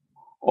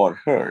or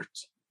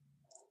hurt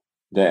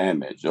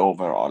the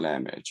overall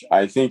image?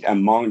 I think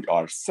among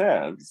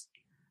ourselves,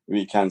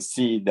 we can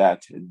see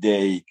that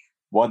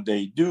what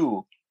they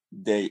do,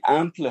 they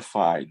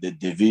amplify the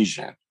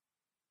division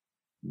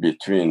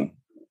between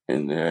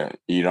the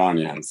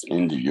Iranians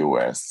in the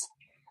U.S.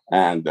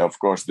 And of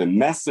course, the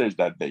message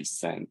that they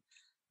send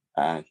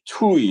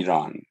to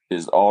Iran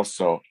is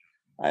also,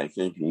 I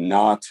think,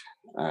 not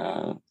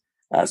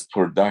as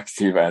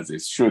productive as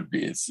it should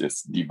be. It's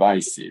just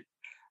divisive.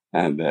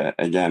 And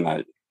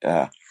again,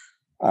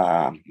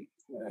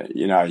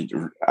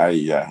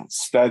 I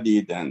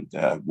studied and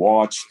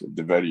watched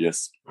the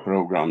various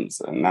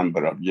programs a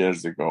number of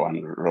years ago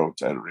and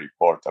wrote a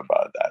report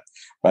about that.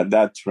 But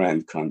that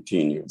trend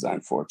continues,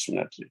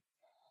 unfortunately.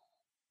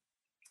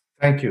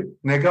 Thank you.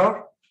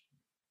 Negar?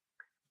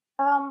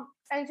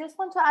 I just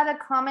want to add a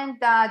comment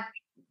that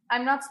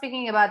I'm not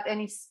speaking about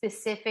any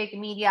specific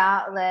media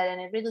outlet,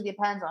 and it really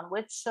depends on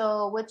which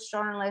show, which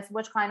journalist,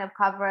 which kind of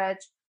coverage.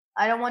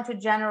 I don't want to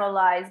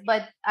generalize,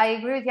 but I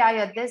agree with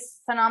Yahya.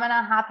 This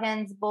phenomenon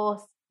happens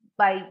both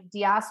by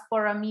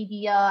diaspora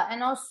media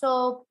and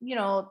also,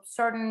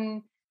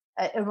 certain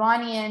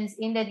Iranians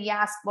in the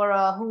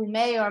diaspora who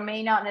may or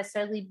may not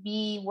necessarily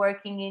be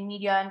working in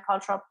media and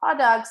cultural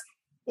products.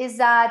 Is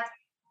that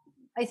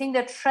I think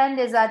the trend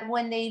is that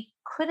when they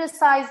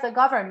criticize the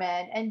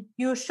government, and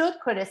you should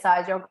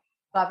criticize your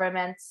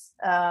government's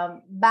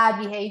bad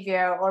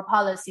behavior or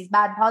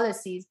bad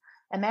policies.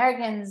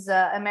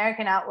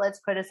 American outlets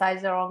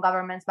criticize their own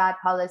government's bad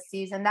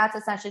policies, and that's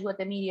essentially what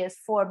the media is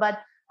for. But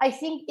I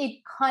think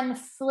it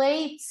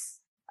conflates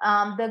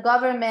the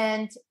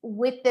government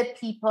with the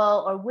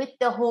people or with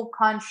the whole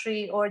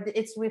country, or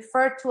it's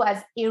referred to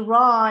as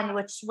Iran,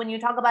 which when you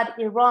talk about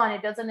Iran,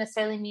 it doesn't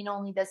necessarily mean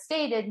only the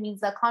state, it means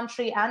the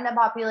country and the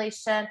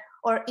population,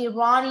 or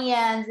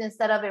Iranians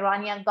instead of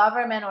Iranian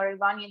government or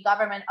Iranian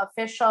government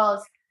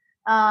officials.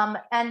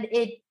 And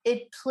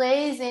it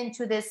plays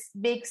into this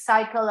big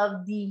cycle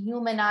of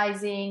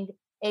dehumanizing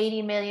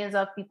 80 million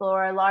of people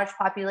or a large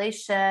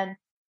population,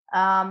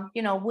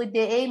 with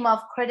the aim of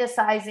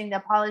criticizing the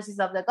policies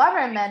of the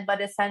government,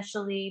 but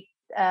essentially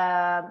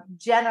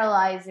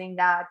generalizing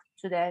that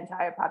to the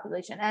entire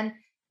population. And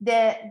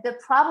the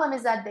problem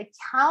is that the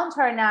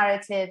counter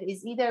narrative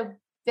is either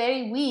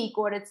very weak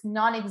or it's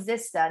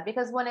non-existent.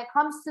 Because when it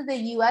comes to the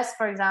US,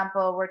 for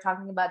example, we're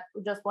talking about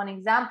just one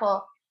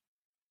example.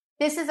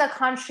 This is a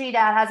country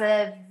that has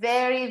a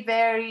very,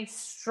 very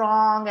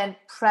strong and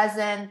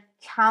present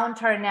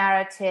counter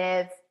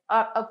narrative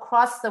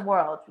across the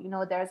world. You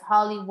know, there's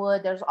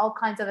Hollywood, there's all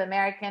kinds of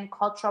American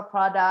cultural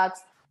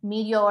products,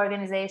 media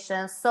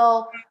organizations.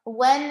 So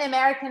when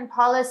American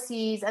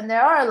policies, and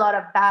there are a lot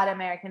of bad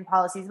American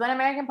policies, when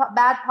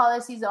bad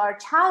policies are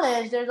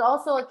challenged, there's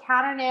also a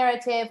counter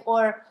narrative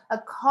or a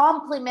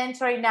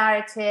complementary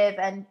narrative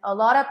and a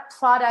lot of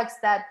products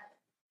that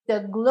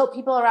the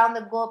people around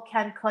the globe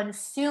can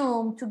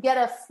consume to get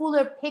a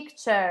fuller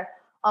picture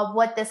of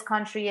what this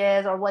country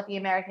is or what the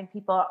American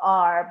people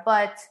are.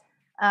 But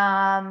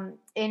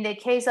in the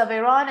case of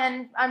Iran,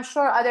 and I'm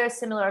sure other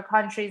similar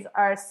countries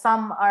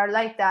some are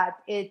like that,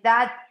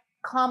 that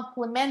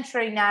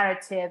complementary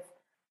narrative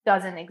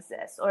doesn't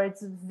exist, or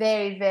it's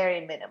very,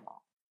 very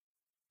minimal.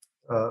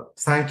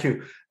 Thank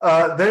you.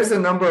 There's a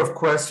number of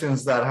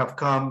questions that have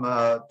come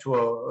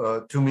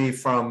to me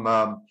from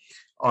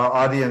our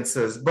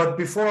audiences. But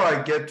before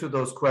I get to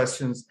those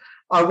questions,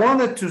 I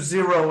wanted to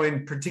zero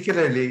in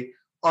particularly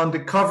on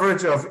the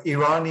coverage of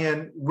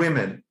Iranian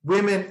women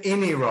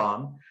in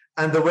Iran,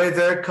 and the way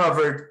they're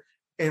covered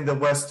in the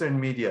Western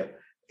media.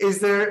 Is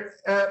there,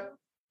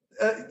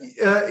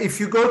 if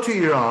you go to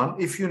Iran,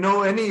 if you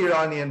know any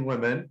Iranian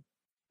women,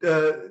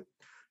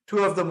 two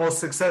of the most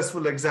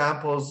successful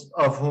examples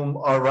of whom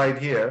are right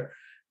here,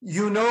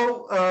 you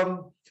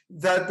know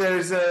that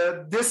there's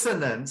a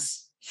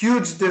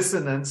huge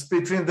dissonance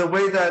between the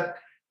way that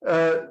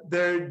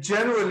they're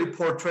generally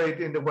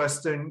portrayed in the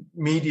Western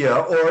media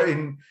or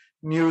in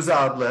news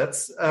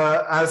outlets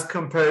as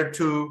compared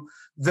to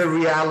the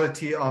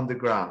reality on the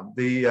ground.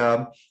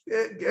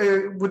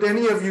 Would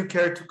any of you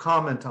care to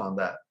comment on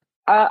that?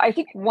 I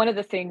think one of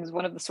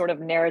the sort of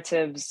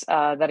narratives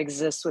that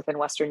exists within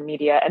Western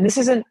media, and this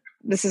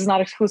is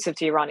not exclusive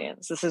to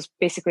Iranians. This is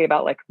basically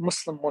about like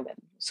Muslim women.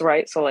 So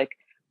like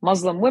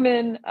Muslim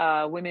women,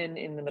 women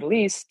in the Middle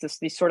East,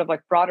 these sort of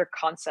like broader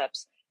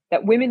concepts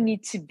that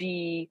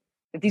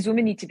these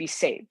women need to be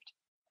saved.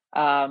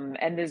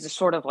 And there's a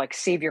sort of like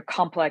savior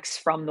complex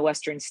from the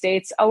Western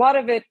states, a lot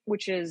of it,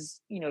 which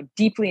is,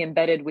 deeply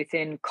embedded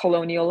within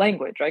colonial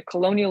language, right?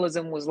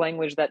 Colonialism was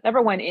language that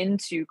never went in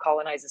to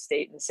colonize a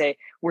state and say,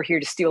 we're here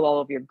to steal all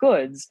of your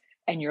goods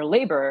and your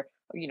labor.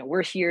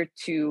 We're here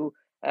to,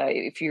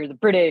 if you're the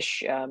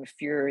British, if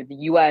you're the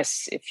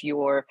US, if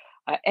you're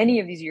any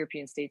of these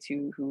European states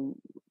who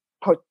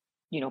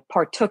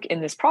partook in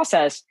this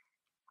process,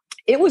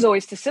 it was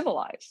always to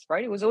civilize,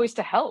 right? It was always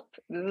to help.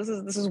 This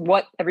is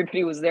what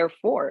everybody was there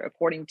for,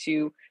 according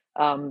to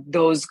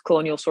those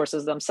colonial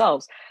sources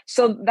themselves.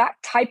 So that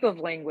type of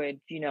language,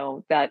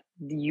 that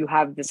you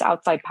have this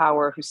outside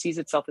power who sees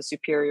itself as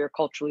superior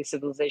culturally,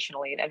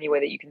 civilizationally, in any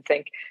way that you can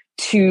think,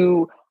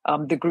 to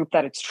the group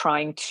that it's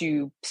trying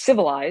to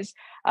civilize.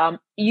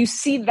 You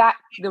see that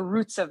the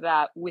roots of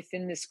that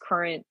within this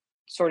current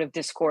sort of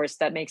discourse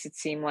that makes it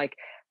seem like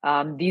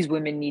these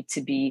women need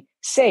to be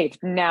saved.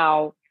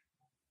 Now,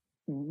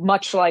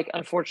 much like,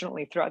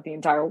 unfortunately, throughout the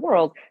entire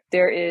world,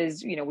 there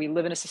is, we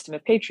live in a system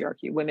of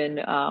patriarchy. Women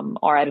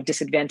are at a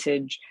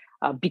disadvantage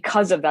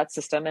because of that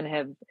system,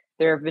 and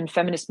there have been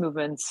feminist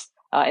movements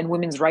and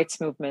women's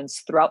rights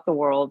movements throughout the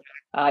world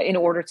in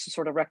order to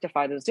sort of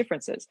rectify those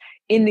differences.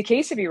 In the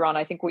case of Iran,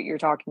 I think what you're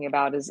talking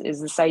about is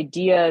this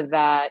idea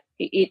that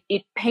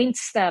it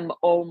paints them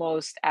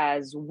almost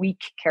as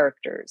weak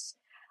characters,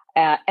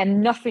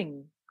 and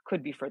nothing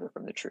could be further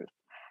from the truth.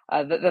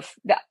 The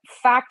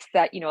fact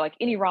that, like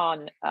in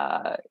Iran,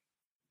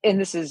 and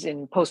this is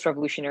in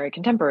post-revolutionary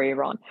contemporary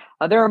Iran,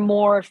 there are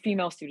more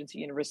female students at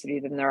university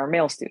than there are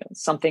male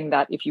students, something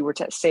that if you were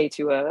to say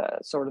to a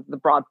sort of the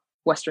broad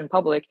Western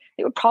public,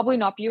 they would probably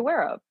not be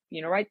aware of,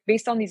 right?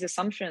 Based on these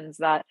assumptions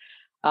that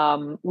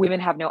women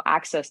have no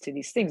access to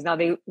these things. Now,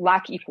 they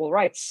lack equal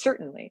rights,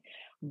 certainly,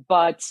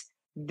 but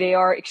they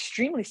are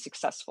extremely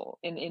successful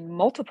in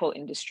multiple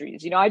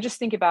industries. I just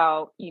think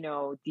about,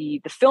 the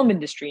film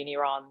industry in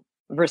Iran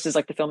versus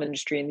like the film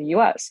industry in the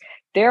US.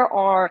 There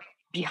are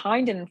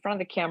behind and in front of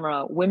the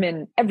camera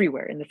women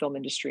everywhere in the film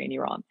industry in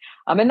Iran.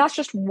 And that's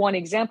just one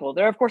example.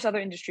 There are, of course, other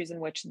industries in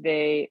which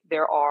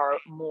there are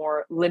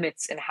more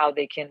limits in how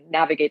they can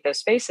navigate those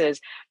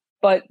spaces.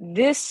 But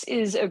this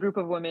is a group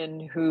of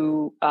women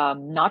who,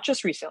 not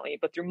just recently,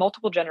 but through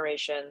multiple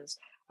generations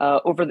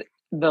over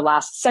the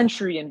last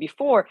century and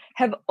before,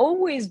 have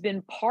always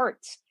been part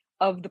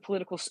of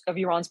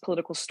Iran's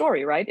political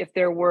story, right? If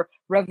there were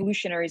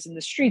revolutionaries in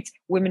the streets,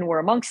 women were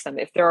amongst them.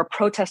 If there are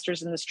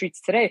protesters in the streets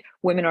today,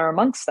 women are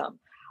amongst them.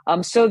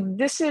 So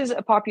this is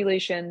a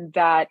population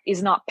that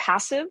is not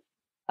passive,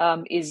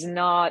 is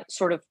not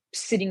sort of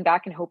sitting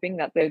back and hoping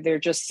that they're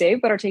just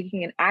saved, but are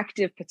taking an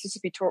active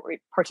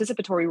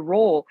participatory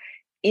role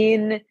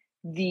in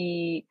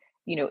the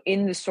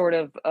sort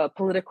of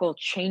political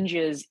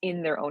changes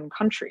in their own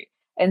country.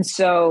 And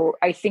so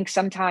I think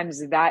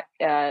sometimes that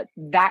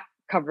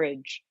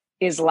coverage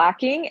is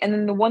lacking. And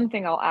then the one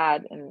thing I'll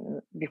add,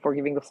 and before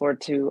giving the floor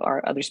to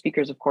our other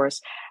speakers, of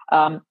course,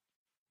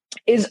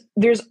 is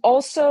there's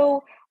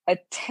also a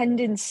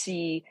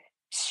tendency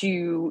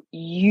to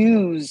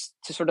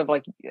sort of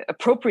like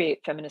appropriate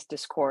feminist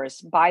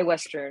discourse by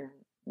Western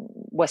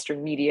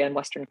media and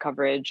Western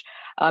coverage,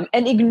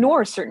 and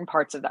ignore certain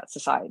parts of that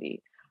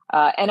society.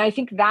 And I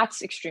think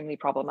that's extremely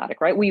problematic,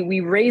 right?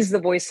 We raise the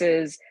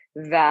voices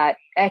that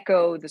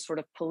echo the sort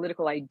of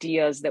political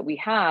ideas that we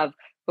have,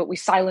 but we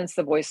silence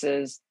the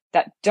voices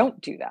that don't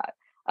do that.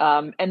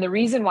 And the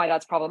reason why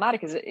that's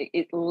problematic is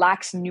it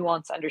lacks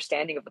nuanced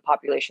understanding of the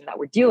population that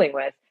we're dealing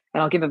with.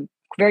 And I'll give a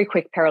very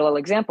quick parallel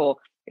example.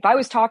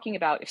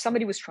 If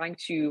somebody was trying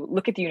to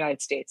look at the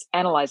United States,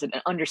 analyze it,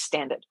 and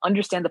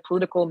understand the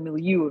political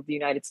milieu of the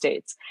United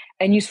States,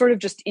 and you sort of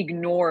just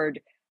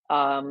ignored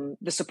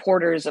the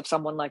supporters of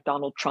someone like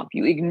Donald Trump,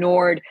 you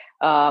ignored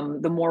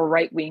the more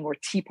right-wing or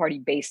Tea Party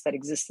base that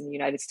exists in the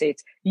United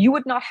States, you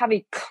would not have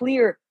a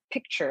clear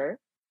picture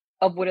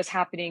of what is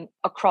happening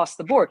across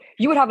the board.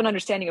 You would have an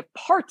understanding of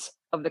parts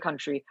of the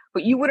country,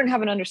 but you wouldn't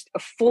have a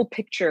full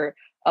picture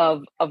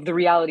of the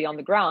reality on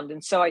the ground.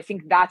 And so I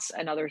think that's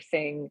another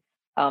thing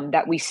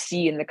that we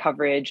see in the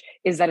coverage,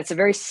 is that it's a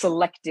very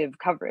selective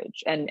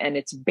coverage, and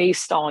it's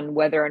based on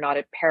whether or not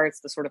it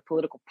parrots the sort of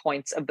political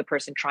points of the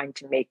person trying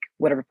to make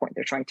whatever point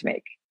they're trying to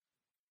make.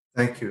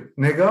 Thank you.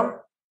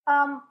 Negar?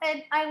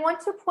 And I want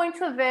to point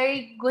to a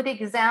very good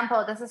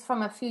example. This is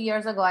from a few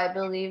years ago, I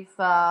believe,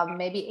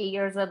 maybe 8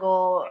 years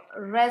ago.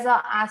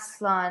 Reza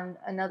Aslan,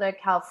 another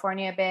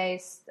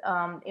California-based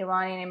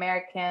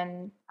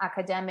Iranian-American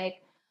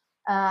academic,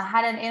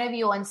 had an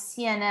interview on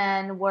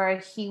CNN where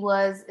he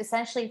was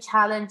essentially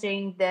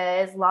challenging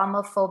the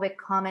Islamophobic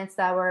comments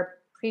that were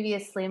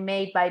previously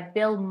made by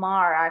Bill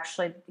Maher.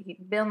 Actually,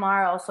 Bill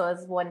Maher also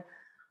is one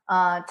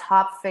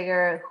top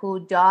figure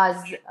who does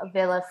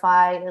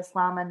vilify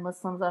Islam and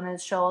Muslims on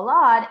his show a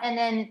lot. And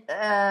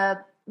then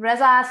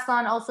Reza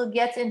Aslan also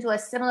gets into a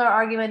similar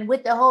argument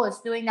with the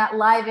host doing that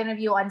live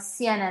interview on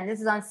CNN.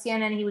 This is on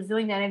CNN. He was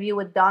doing the interview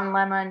with Don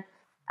Lemon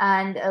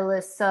and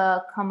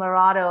Alyssa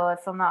Camarado,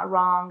 if I'm not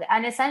wrong.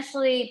 And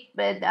essentially,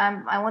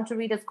 I want to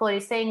read this quote.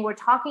 He's saying, we're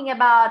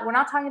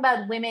not talking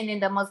about women in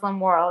the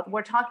Muslim world.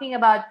 We're talking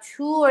about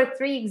 2 or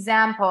 3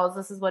 examples.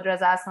 This is what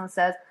Reza Aslan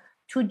says,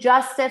 to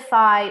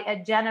justify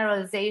a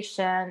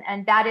generalization.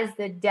 And that is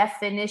the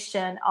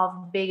definition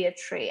of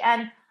bigotry.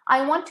 And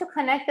I want to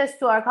connect this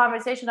to our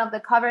conversation of the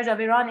coverage of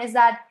Iran, is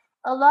that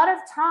a lot of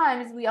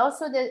times we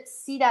also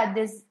see that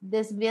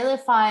this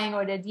vilifying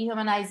or the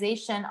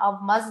dehumanization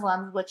of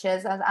Muslims, which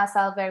is, as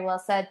Asal very well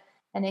said,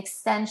 an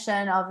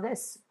extension of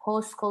this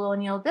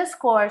post-colonial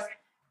discourse,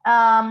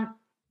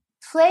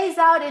 plays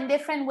out in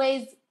different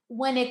ways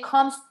when it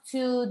comes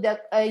to the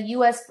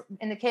U.S.,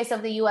 in the case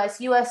of the U.S.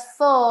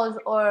 foes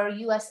or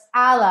U.S.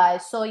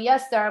 allies. So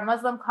yes, there are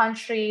Muslim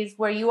countries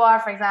where you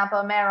are, for example,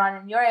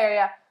 Mehran, in your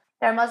area,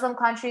 there are Muslim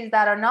countries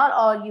that are not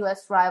all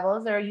U.S.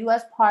 rivals. There are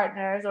U.S.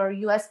 partners or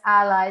U.S.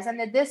 allies. And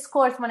the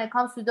discourse when it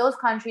comes to those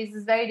countries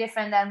is very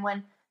different than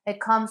when it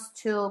comes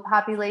to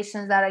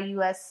populations that are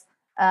U.S.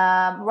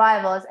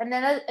 Rivals. And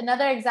then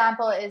another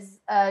example is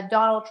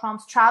Donald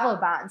Trump's travel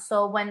ban.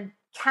 So when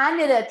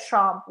candidate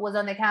Trump was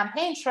on the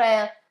campaign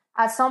trail,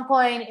 at some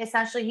point,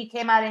 essentially, he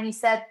came out and he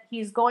said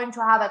he's going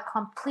to have a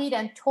complete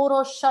and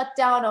total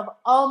shutdown of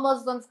all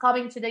Muslims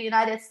coming to the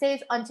United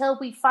States until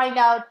we find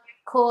out,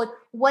 quote,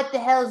 what the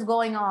hell is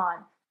going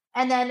on.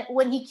 And then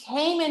when he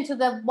came into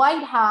the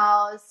White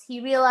House, he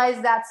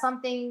realized that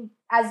something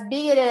as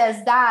bigoted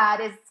as that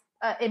is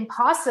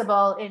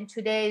impossible in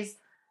today's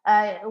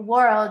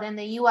world in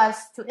the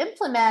U.S. to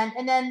implement.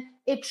 And then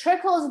it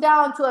trickles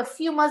down to a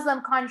few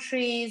Muslim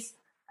countries,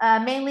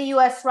 mainly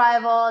U.S.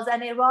 rivals,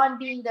 and Iran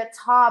being the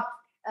top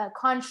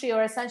country,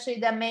 or essentially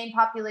the main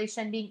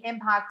population being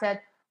impacted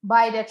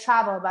by the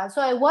travel ban.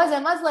 So it was a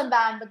Muslim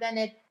ban, but then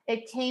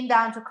it came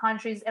down to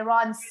countries,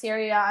 Iran,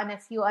 Syria, and a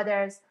few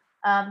others,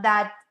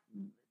 that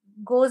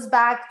goes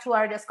back to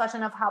our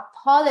discussion of how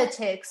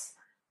politics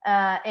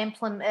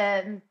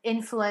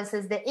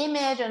influences the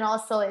image, and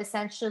also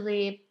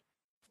essentially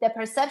the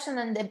perception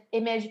and the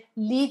image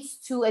leads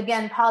to,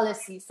 again,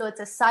 policy. So it's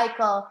a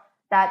cycle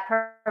that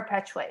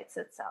perpetuates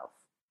itself.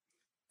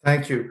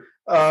 Thank you.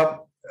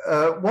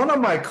 One of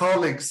my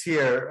colleagues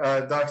here,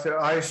 Dr.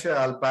 Aisha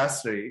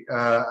Al-Basri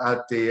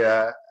at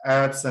the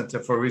Arab Center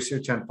for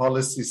Research and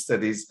Policy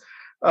Studies,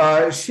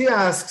 she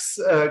asks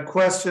a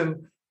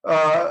question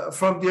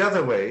from the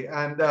other way.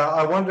 And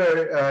I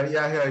wonder,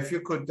 Yahya, if you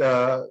could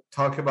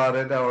talk about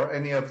it, or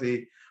any of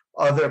the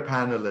other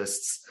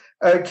panelists.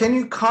 Can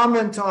you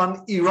comment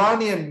on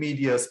Iranian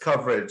media's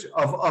coverage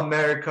of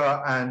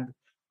America and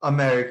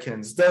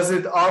Americans? Does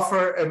it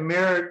offer a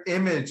mirrored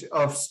image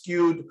of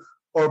skewed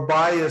or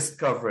biased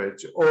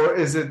coverage, or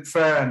is it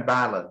fair and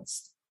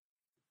balanced?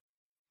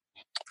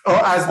 Or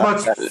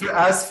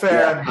as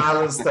fair and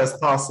balanced as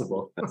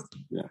possible?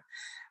 Yeah,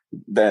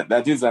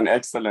 that is an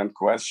excellent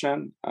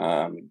question.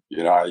 I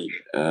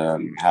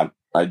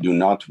do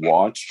not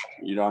watch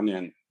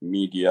Iranian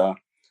media,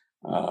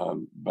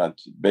 but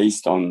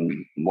based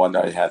on what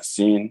I have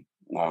seen,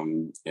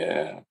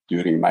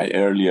 during my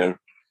earlier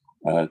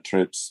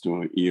trips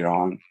to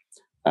Iran.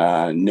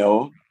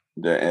 No,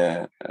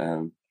 the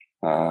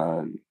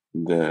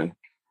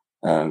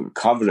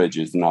coverage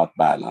is not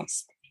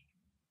balanced.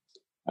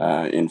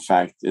 In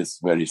fact, it's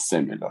very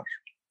similar.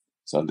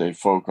 So they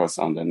focus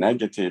on the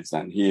negatives,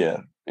 and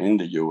here in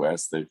the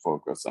US, they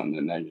focus on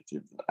the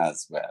negatives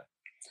as well.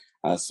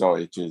 So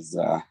it is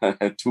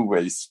a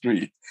two-way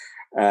street,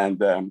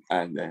 and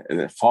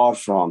far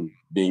from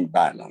being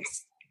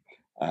balanced.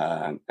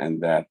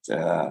 And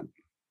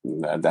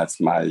that's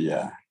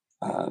my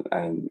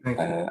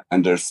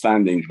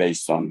understanding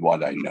based on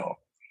what I know.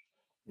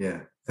 Yeah,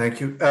 thank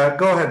you.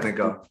 Go ahead,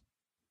 Nagar.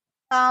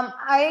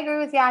 I agree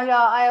with Yahya.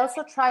 I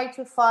also try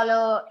to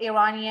follow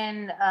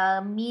Iranian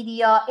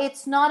media.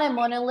 It's not a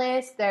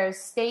monolith. There's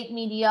state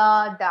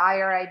media, the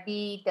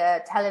IRIB,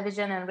 the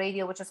television and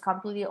radio, which is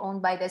completely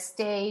owned by the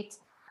state.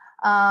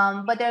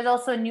 But there's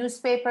also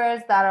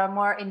newspapers that are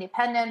more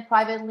independent,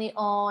 privately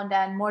owned,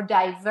 and more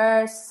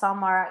diverse.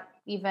 Some are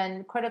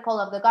even critical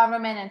of the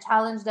government and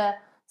challenge the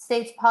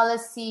state's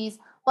policies.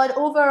 But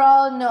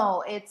overall,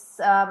 no, it's,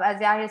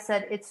 as Yahya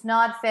said, it's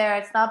not fair,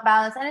 it's not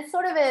balanced, and it's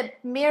sort of a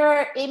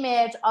mirror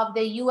image of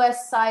the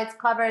U.S. side's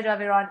coverage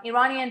of Iran.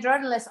 Iranian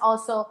journalists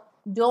also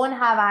don't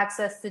have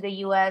access to the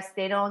U.S.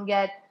 They don't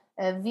get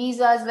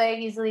visas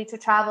very easily to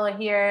travel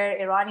here.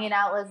 Iranian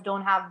outlets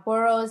don't have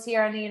bureaus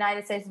here in the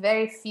United States,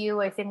 very few,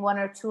 I think 1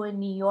 or 2 in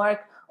New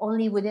York,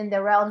 only within the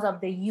realms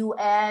of the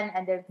UN,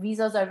 and their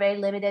visas are very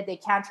limited. They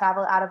can't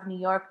travel out of New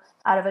York,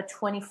 out of a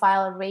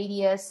 20-mile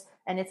radius,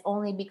 and it's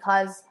only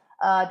because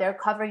they're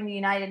covering the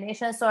United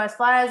Nations. So as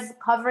far as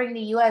covering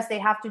the U.S., they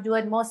have to do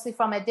it mostly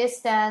from a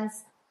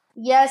distance.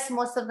 Yes,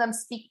 most of them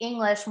speak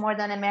English more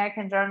than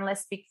American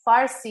journalists speak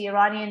Farsi.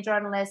 Iranian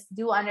journalists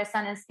do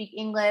understand and speak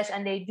English,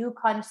 and they do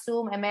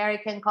consume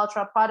American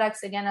cultural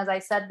products. Again, as I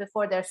said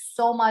before, there's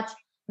so much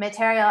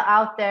material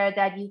out there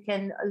that you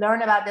can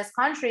learn about this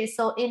country.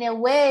 So in a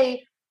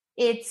way,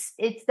 it's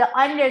the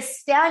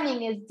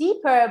understanding is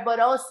deeper, but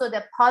also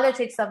the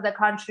politics of the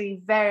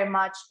country very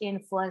much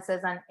influences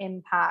and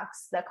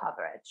impacts the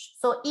coverage.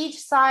 So each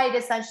side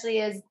essentially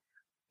is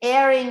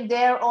airing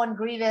their own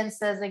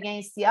grievances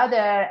against the other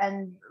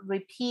and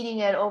repeating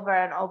it over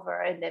and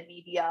over in the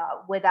media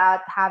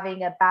without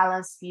having a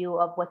balanced view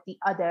of what the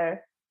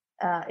other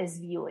is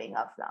viewing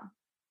of them.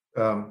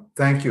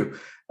 Thank you.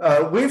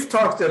 We've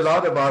talked a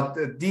lot about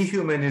the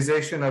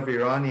dehumanization of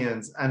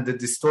Iranians and the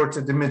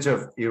distorted image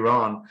of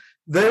Iran.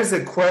 There's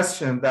a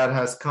question that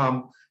has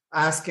come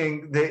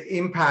asking the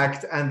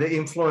impact and the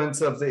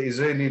influence of the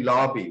Israeli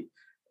lobby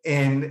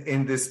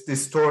in this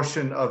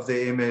distortion of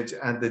the image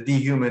and the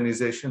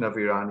dehumanization of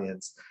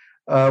Iranians.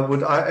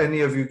 Would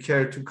any of you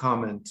care to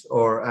comment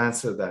or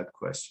answer that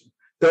question?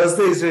 Does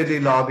the Israeli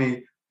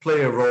lobby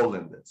play a role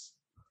in this?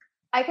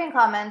 I can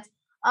comment.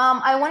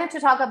 I wanted to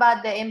talk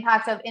about the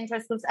impact of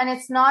interest groups, and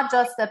it's not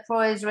just the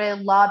pro-Israel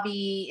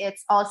lobby.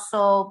 It's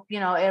also,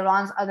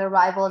 Iran's other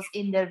rivals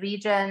in the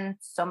region,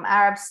 some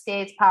Arab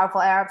states,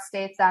 powerful Arab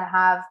states that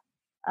have,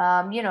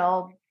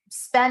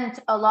 spent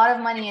a lot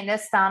of money in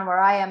this town where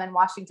I am in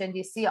Washington,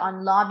 D.C.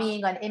 on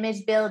lobbying, on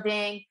image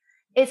building.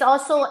 It's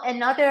also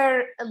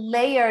another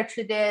layer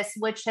to this,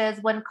 which is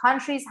when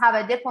countries have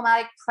a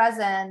diplomatic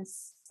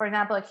presence, for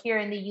example, here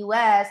in the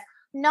U.S.,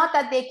 not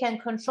that they can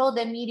control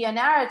the media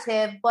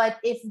narrative, but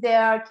if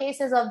there are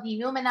cases of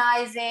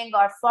dehumanizing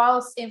or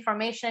false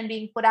information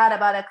being put out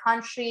about a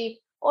country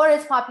or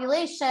its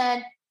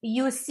population,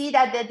 you see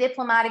that the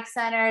diplomatic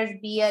centers,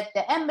 be it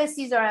the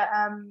embassies or,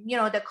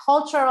 the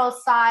cultural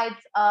side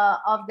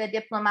of the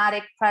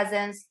diplomatic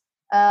presence,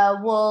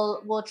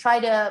 will try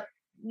to,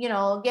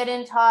 get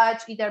in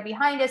touch either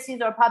behind the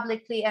scenes or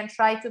publicly and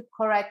try to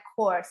correct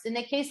course. In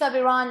the case of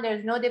Iran,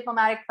 there's no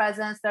diplomatic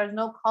presence, there's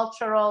no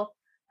cultural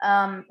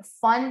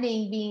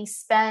funding being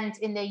spent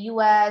in the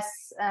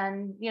U.S.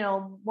 and,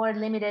 more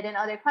limited in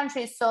other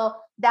countries. So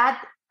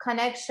that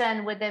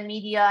connection with the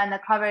media and the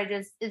coverage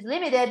is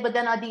limited. But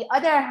then on the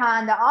other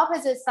hand, the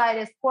opposite side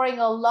is pouring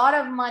a lot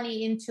of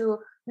money into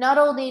not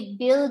only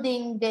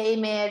building the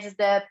image,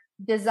 the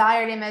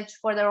desired image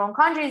for their own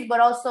countries, but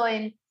also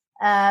in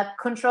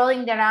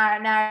controlling the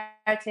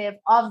narrative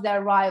of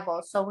their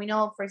rivals. So we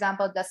know, for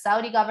example, the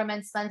Saudi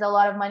government spends a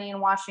lot of money in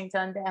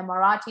Washington, the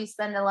Emiratis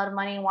spend a lot of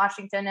money in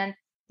Washington, and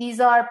these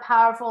are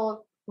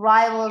powerful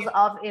rivals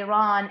of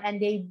Iran, and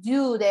they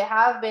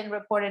have been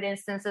reported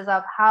instances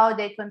of how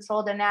they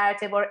control the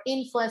narrative or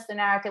influence the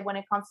narrative when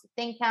it comes to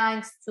think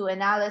tanks, to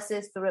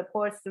analysis, to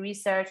reports, to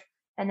research,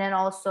 and then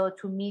also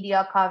to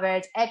media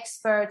coverage,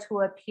 experts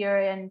who appear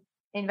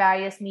in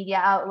various media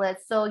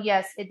outlets. So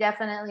yes, it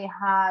definitely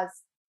has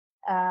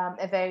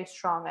a very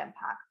strong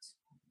impact.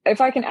 If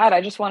I can add,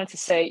 I just wanted to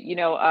say,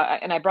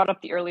 and I brought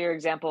up the earlier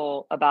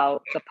example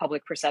about the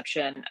public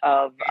perception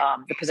of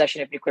the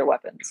possession of nuclear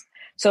weapons.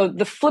 So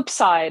the flip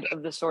side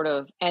of the sort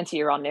of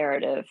anti-Iran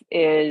narrative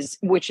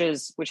which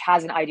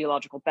has an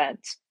ideological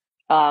bent,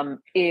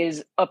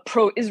 is a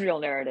pro-Israel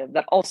narrative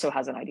that also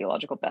has an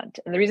ideological bent.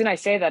 And the reason I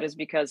say that is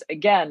because,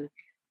 again,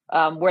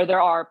 where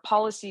there are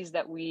policies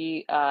that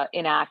we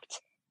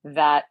enact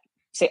that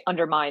say,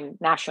 undermine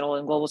national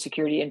and global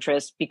security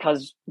interests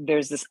because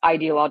there's this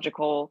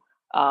ideological,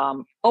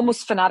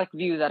 almost fanatic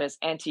view that is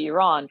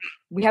anti-Iran.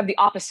 We have the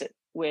opposite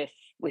with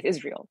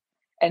Israel.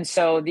 And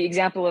so the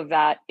example of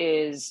that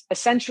is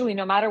essentially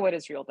no matter what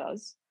Israel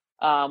does,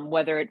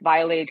 whether it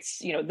violates,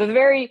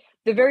 the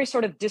very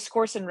sort of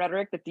discourse and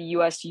rhetoric that the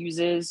U.S.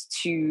 uses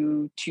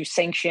to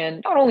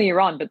sanction not only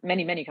Iran but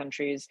many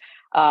countries,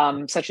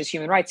 such as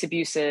human rights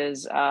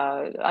abuses,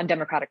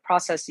 undemocratic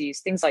processes,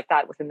 things like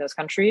that within those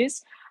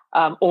countries,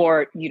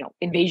 or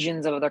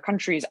invasions of other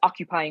countries,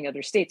 occupying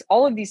other states.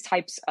 All of these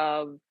types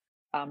of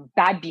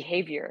bad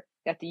behavior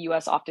that the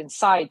U.S. often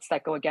cites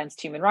that go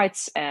against human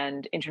rights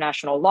and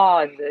international law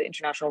and the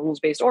international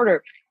rules-based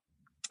order.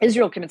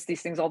 Israel commits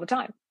these things all the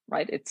time,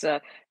 right? It's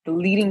the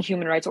leading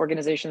human rights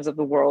organizations of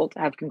the world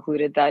have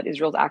concluded that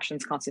Israel's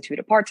actions constitute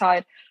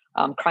apartheid,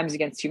 crimes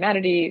against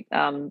humanity.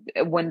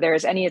 When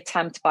there's any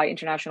attempt by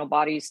international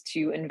bodies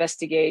to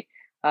investigate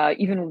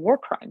even war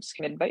crimes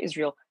committed by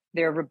Israel,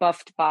 they're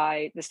rebuffed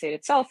by the state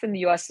itself, and the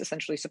U.S.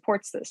 essentially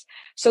supports this.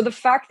 So the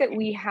fact that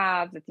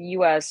the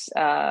U.S.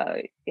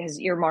 has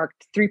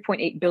earmarked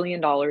 $3.8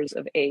 billion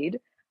of aid,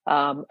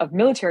 of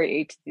military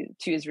aid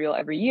to Israel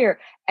every year,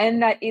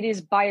 and that it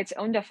is by its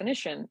own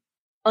definition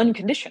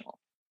unconditional,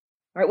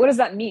 right? What does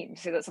that mean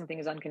to say that something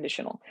is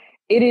unconditional?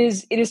 It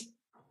is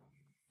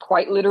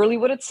quite literally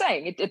what it's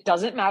saying. It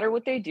doesn't matter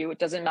what they do. It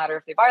doesn't matter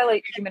if they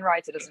violate human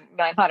rights. It doesn't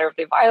matter if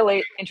they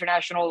violate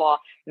international law.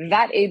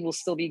 That aid will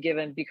still be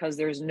given because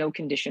there's no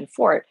condition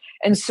for it.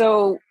 And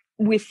so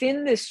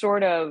within this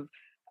sort of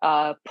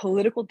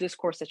political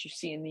discourse that you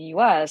see in the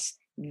U.S.,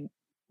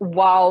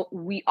 while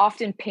we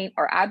often paint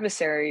our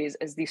adversaries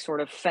as these sort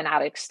of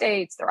fanatic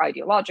states, they're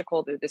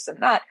ideological, they're this and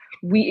that,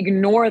 we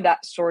ignore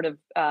that sort of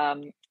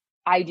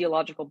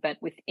ideological bent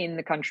within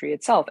the country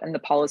itself and the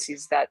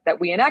policies that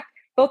we enact,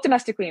 both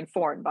domestically and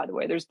foreign, by the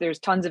way. There's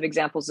tons of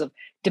examples of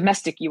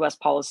domestic U.S.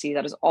 policy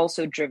that is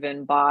also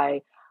driven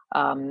by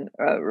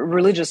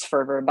religious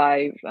fervor,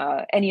 by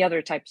any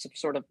other types of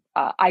sort of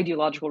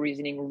ideological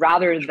reasoning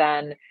rather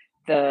than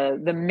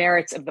the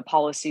merits of the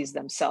policies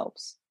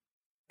themselves.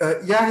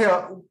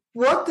 Yahya,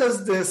 what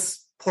does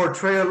this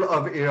portrayal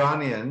of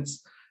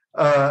Iranians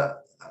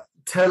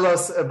tell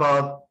us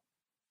about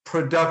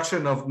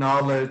production of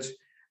knowledge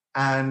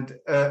and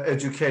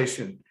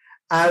education?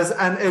 As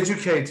an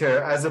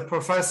educator, as a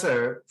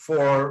professor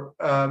for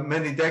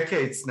many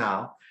decades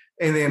now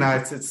in the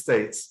United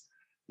States,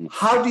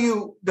 how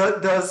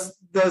does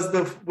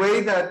the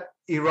way that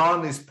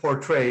Iran is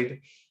portrayed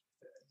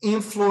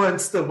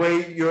influence the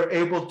way you're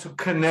able to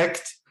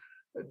connect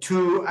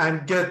to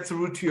and get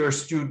through to your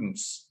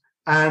students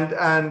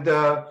and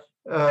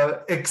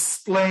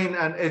explain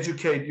and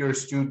educate your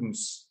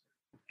students?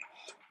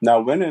 Now,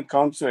 when it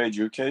comes to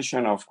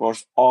education, of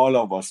course, all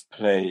of us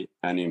play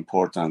an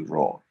important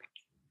role.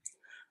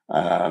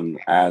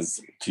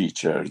 As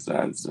teachers,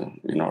 as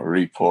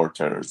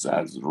reporters,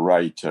 as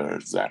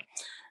writers,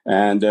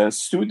 and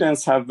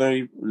students have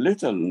very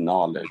little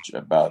knowledge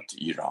about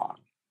Iran.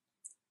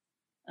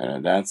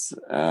 It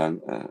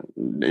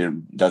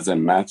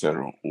doesn't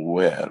matter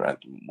where, at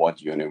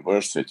what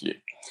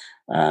university,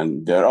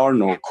 and there are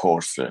no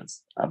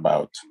courses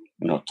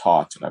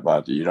taught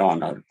about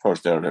Iran. Of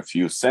course, there are a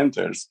few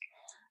centers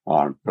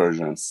on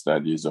Persian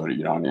studies or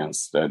Iranian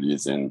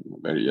studies in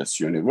various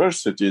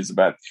universities,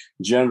 but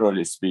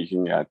generally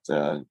speaking, at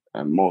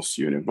most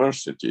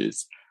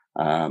universities,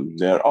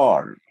 there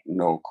are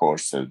no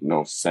courses,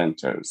 no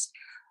centers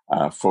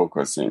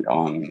focusing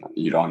on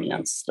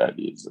Iranian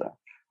studies.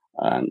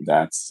 And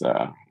that's,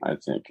 I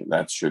think,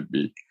 that should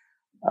be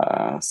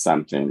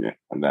something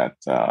that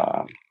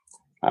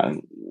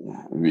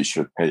we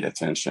should pay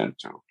attention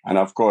to. And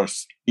of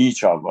course,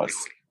 each of us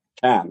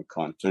can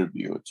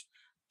contribute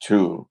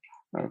to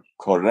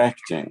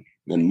correcting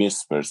the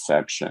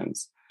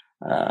misperceptions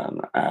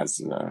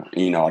as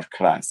in our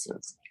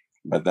classes.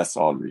 But that's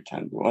all we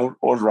can do,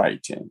 or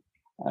writing.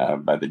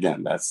 But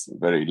again, that's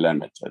very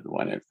limited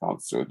when it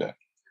comes to the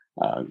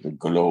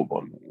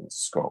global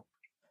scope.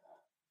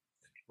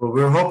 Well,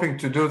 we're hoping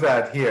to do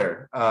that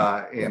here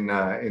in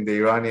the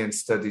Iranian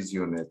Studies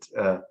Unit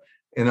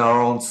in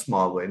our own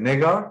small way.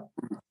 Negar?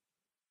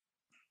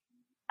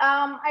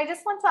 I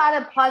just want to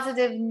add a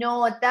positive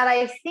note that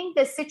I think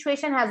the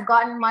situation has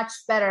gotten much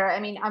better. I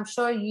mean, I'm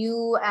sure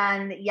you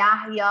and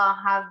Yahya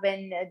have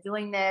been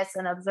doing this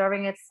and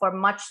observing it for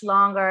much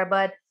longer,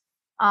 but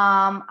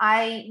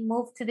I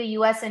moved to the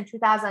US in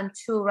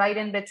 2002, right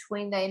in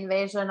between the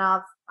invasion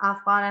of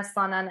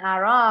Afghanistan and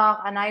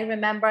Iraq. And I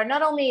remember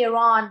not only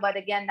Iran, but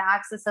again, the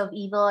axis of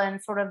evil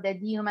and sort of the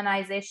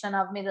dehumanization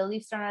of Middle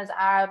Easterners,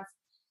 Arabs,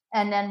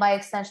 and then by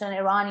extension,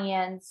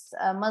 Iranians,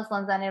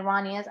 Muslims and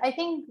Iranians. I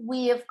think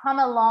we have come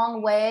a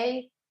long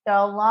way. There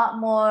are a lot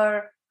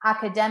more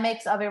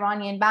academics of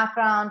Iranian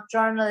background,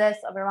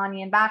 journalists of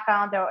Iranian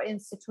background. There are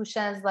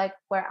institutions like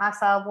where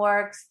Asa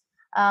works,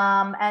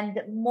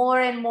 and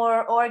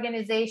more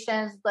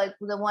organizations like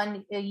the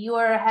one you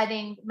are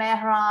heading,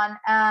 Mehran.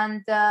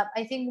 And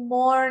I think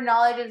more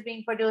knowledge is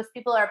being produced.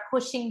 People are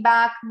pushing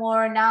back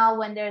more now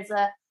when there's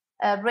a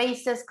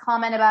racist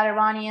comment about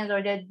Iranians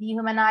or the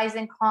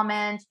dehumanizing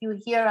comment. You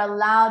hear a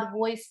loud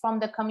voice from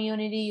the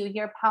community. You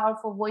hear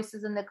powerful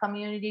voices in the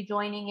community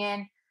joining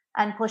in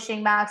and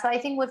pushing back. So I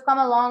think we've come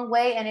a long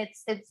way, and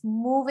it's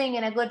moving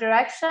in a good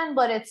direction,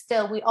 but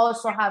we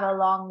also have a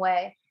long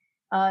way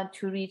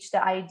to reach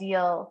the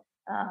ideal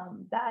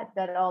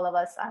that all of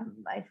us,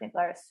 I think,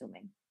 are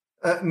assuming.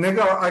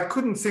 Negar, I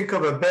couldn't think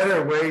of a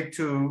better way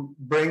to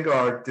bring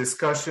our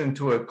discussion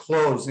to a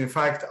close. In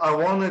fact, I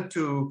wanted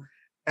to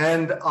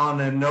end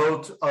on a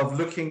note of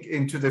looking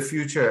into the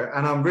future,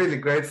 and I'm really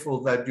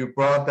grateful that you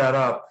brought that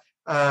up.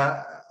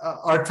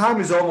 Our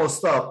time is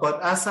almost up, but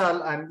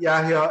Asal and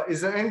Yahya,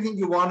 is there anything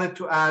you wanted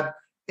to add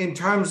in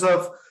terms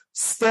of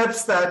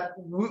steps that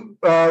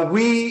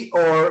we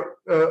or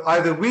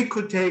either we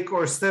could take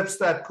or steps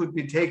that could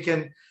be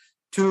taken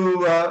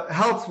to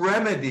help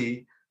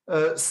remedy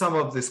some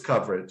of this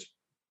coverage?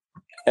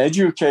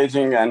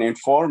 Educating and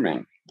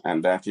informing,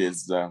 and that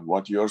is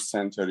what your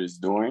center is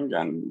doing,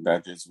 and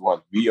that is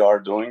what we are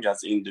doing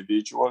as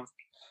individuals,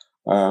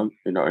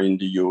 in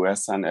the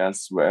US and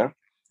elsewhere.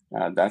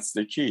 That's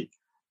the key.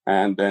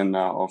 And then,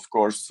 of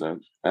course, at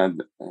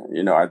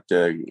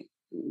the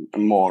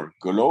more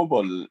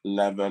global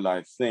level,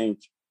 I think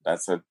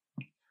that's a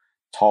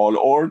tall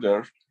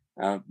order.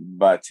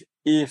 But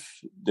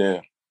if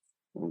the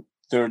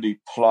 30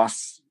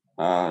 plus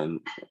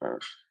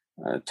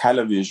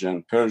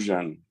television,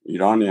 Persian,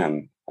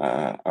 Iranian,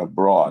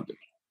 abroad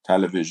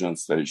television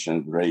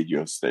stations,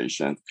 radio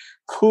stations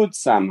could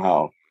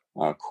somehow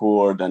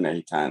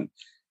coordinate and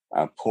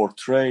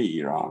portray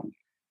Iran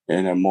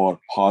in a more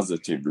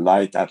positive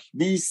light, at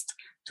least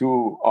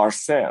to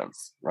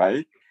ourselves,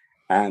 right?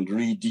 And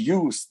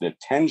reduce the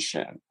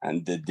tension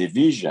and the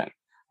division.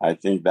 I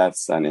think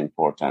that's an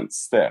important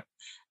step.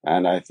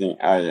 And I think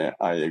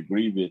I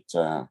agree with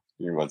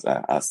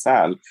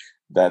Asal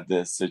that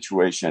the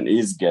situation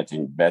is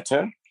getting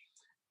better.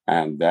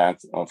 And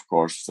that, of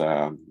course,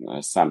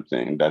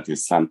 something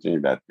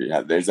that we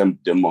have.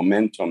 The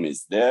momentum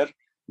is there.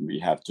 We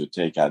have to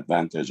take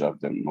advantage of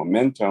the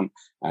momentum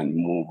and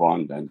move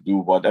on and do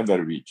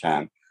whatever we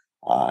can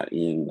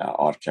in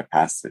our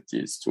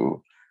capacities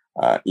to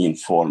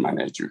inform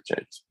and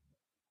educate.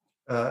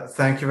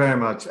 Thank you very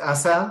much.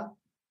 Asal?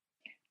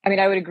 I mean,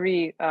 I would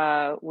agree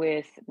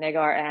with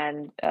Negar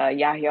and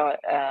Yahya,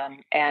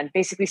 and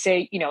basically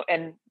say,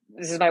 and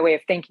this is my way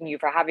of thanking you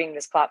for having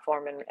this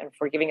platform and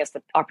for giving us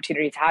the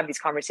opportunity to have these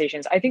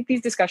conversations. I think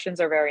these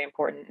discussions are very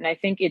important. And I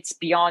think it's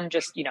beyond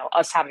just,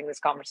 us having this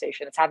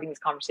conversation. It's having these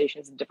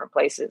conversations in different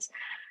places.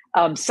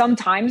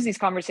 Sometimes these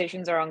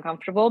conversations are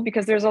uncomfortable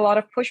because there's a lot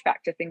of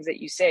pushback to things that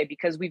you say,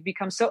 because we've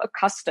become so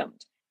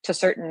accustomed to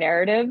certain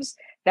narratives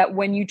that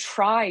when you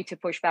try to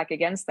push back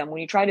against them,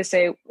 when you try to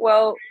say,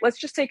 well, let's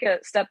just take a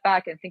step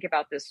back and think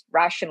about this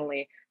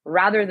rationally,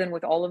 rather than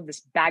with all of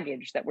this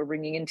baggage that we're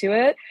bringing into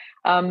it,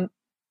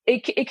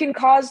 it can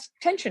cause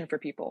tension for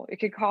people. It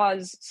could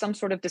cause some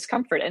sort of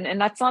discomfort. And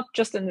that's not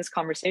just in this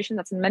conversation,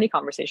 that's in many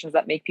conversations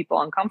that make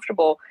people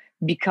uncomfortable,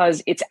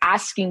 because it's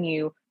asking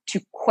you to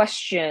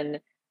question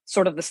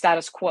sort of the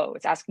status quo.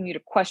 It's asking you to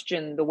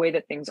question the way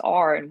that things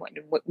are and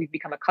what we've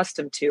become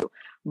accustomed to.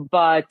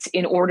 But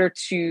in order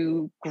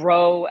to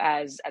grow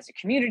as a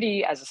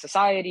community, as a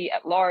society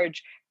at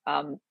large,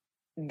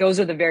 those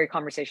are the very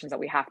conversations that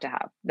we have to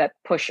have that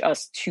push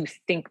us to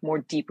think more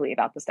deeply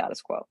about the status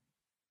quo.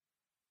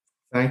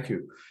 Thank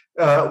you.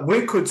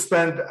 We could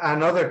spend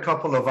another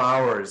couple of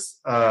hours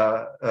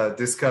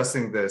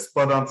discussing this,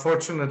 but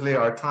unfortunately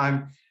our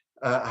time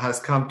has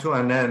come to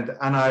an end.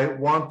 And I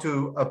want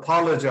to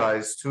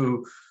apologize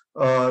to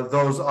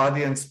those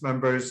audience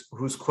members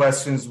whose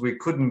questions we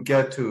couldn't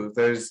get to.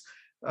 There's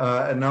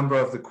a number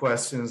of the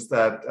questions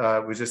that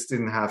we just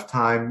didn't have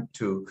time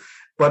to.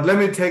 But let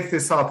me take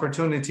this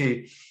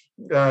opportunity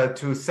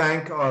to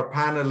thank our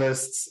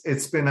panelists.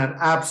 It's been an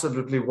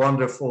absolutely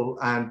wonderful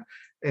and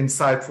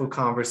insightful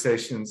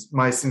conversations.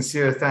 My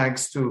sincere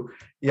thanks to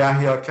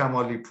Yahya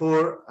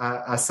Kamalipour,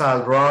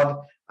 Asal Rod,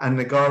 and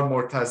Negar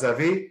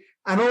Mortazavi,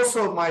 and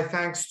also my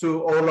thanks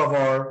to all of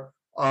our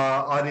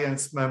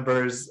audience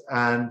members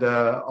and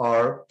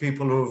our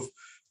people who've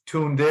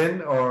tuned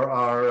in or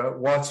are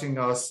watching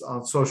us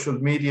on social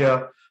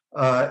media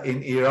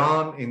in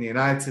Iran, in the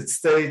United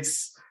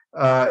States,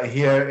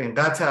 here in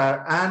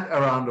Qatar, and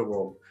around the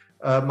world.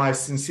 My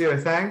sincere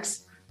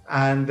thanks,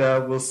 and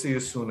we'll see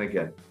you soon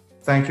again.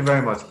 Thank you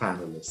very much,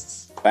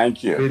 panelists.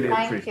 Thank you. Really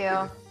Thank appreciate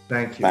you. it.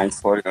 Thank you.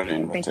 Thanks for your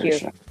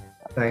invitation.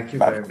 Thank you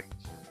very much.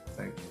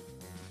 Thank you.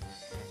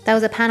 That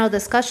was a panel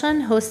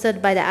discussion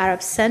hosted by the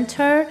Arab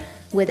Center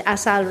with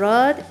Asal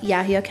Rad,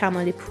 Yahya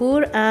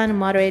Kamalipour, and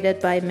moderated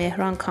by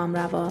Mehran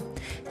Kamrava.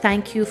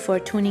 Thank you for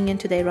tuning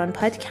into the Iran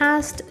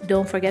podcast.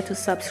 Don't forget to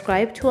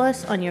subscribe to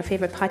us on your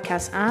favorite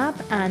podcast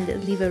app and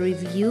leave a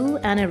review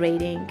and a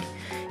rating.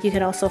 You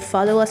can also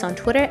follow us on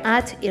Twitter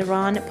at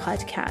Iran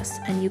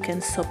Podcast, and you can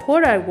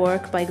support our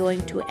work by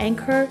going to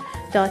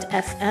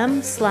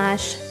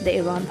anchor.fm/The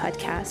Iran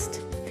Podcast.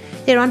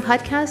 The Iran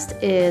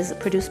Podcast is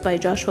produced by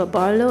Joshua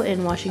Barlow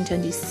in Washington,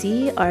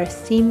 D.C. Our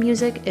theme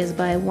music is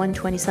by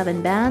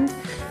 127 Band,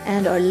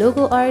 and our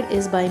logo art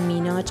is by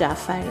Mina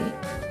Jafari.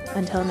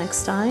 Until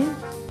next time,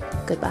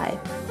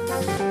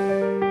 goodbye.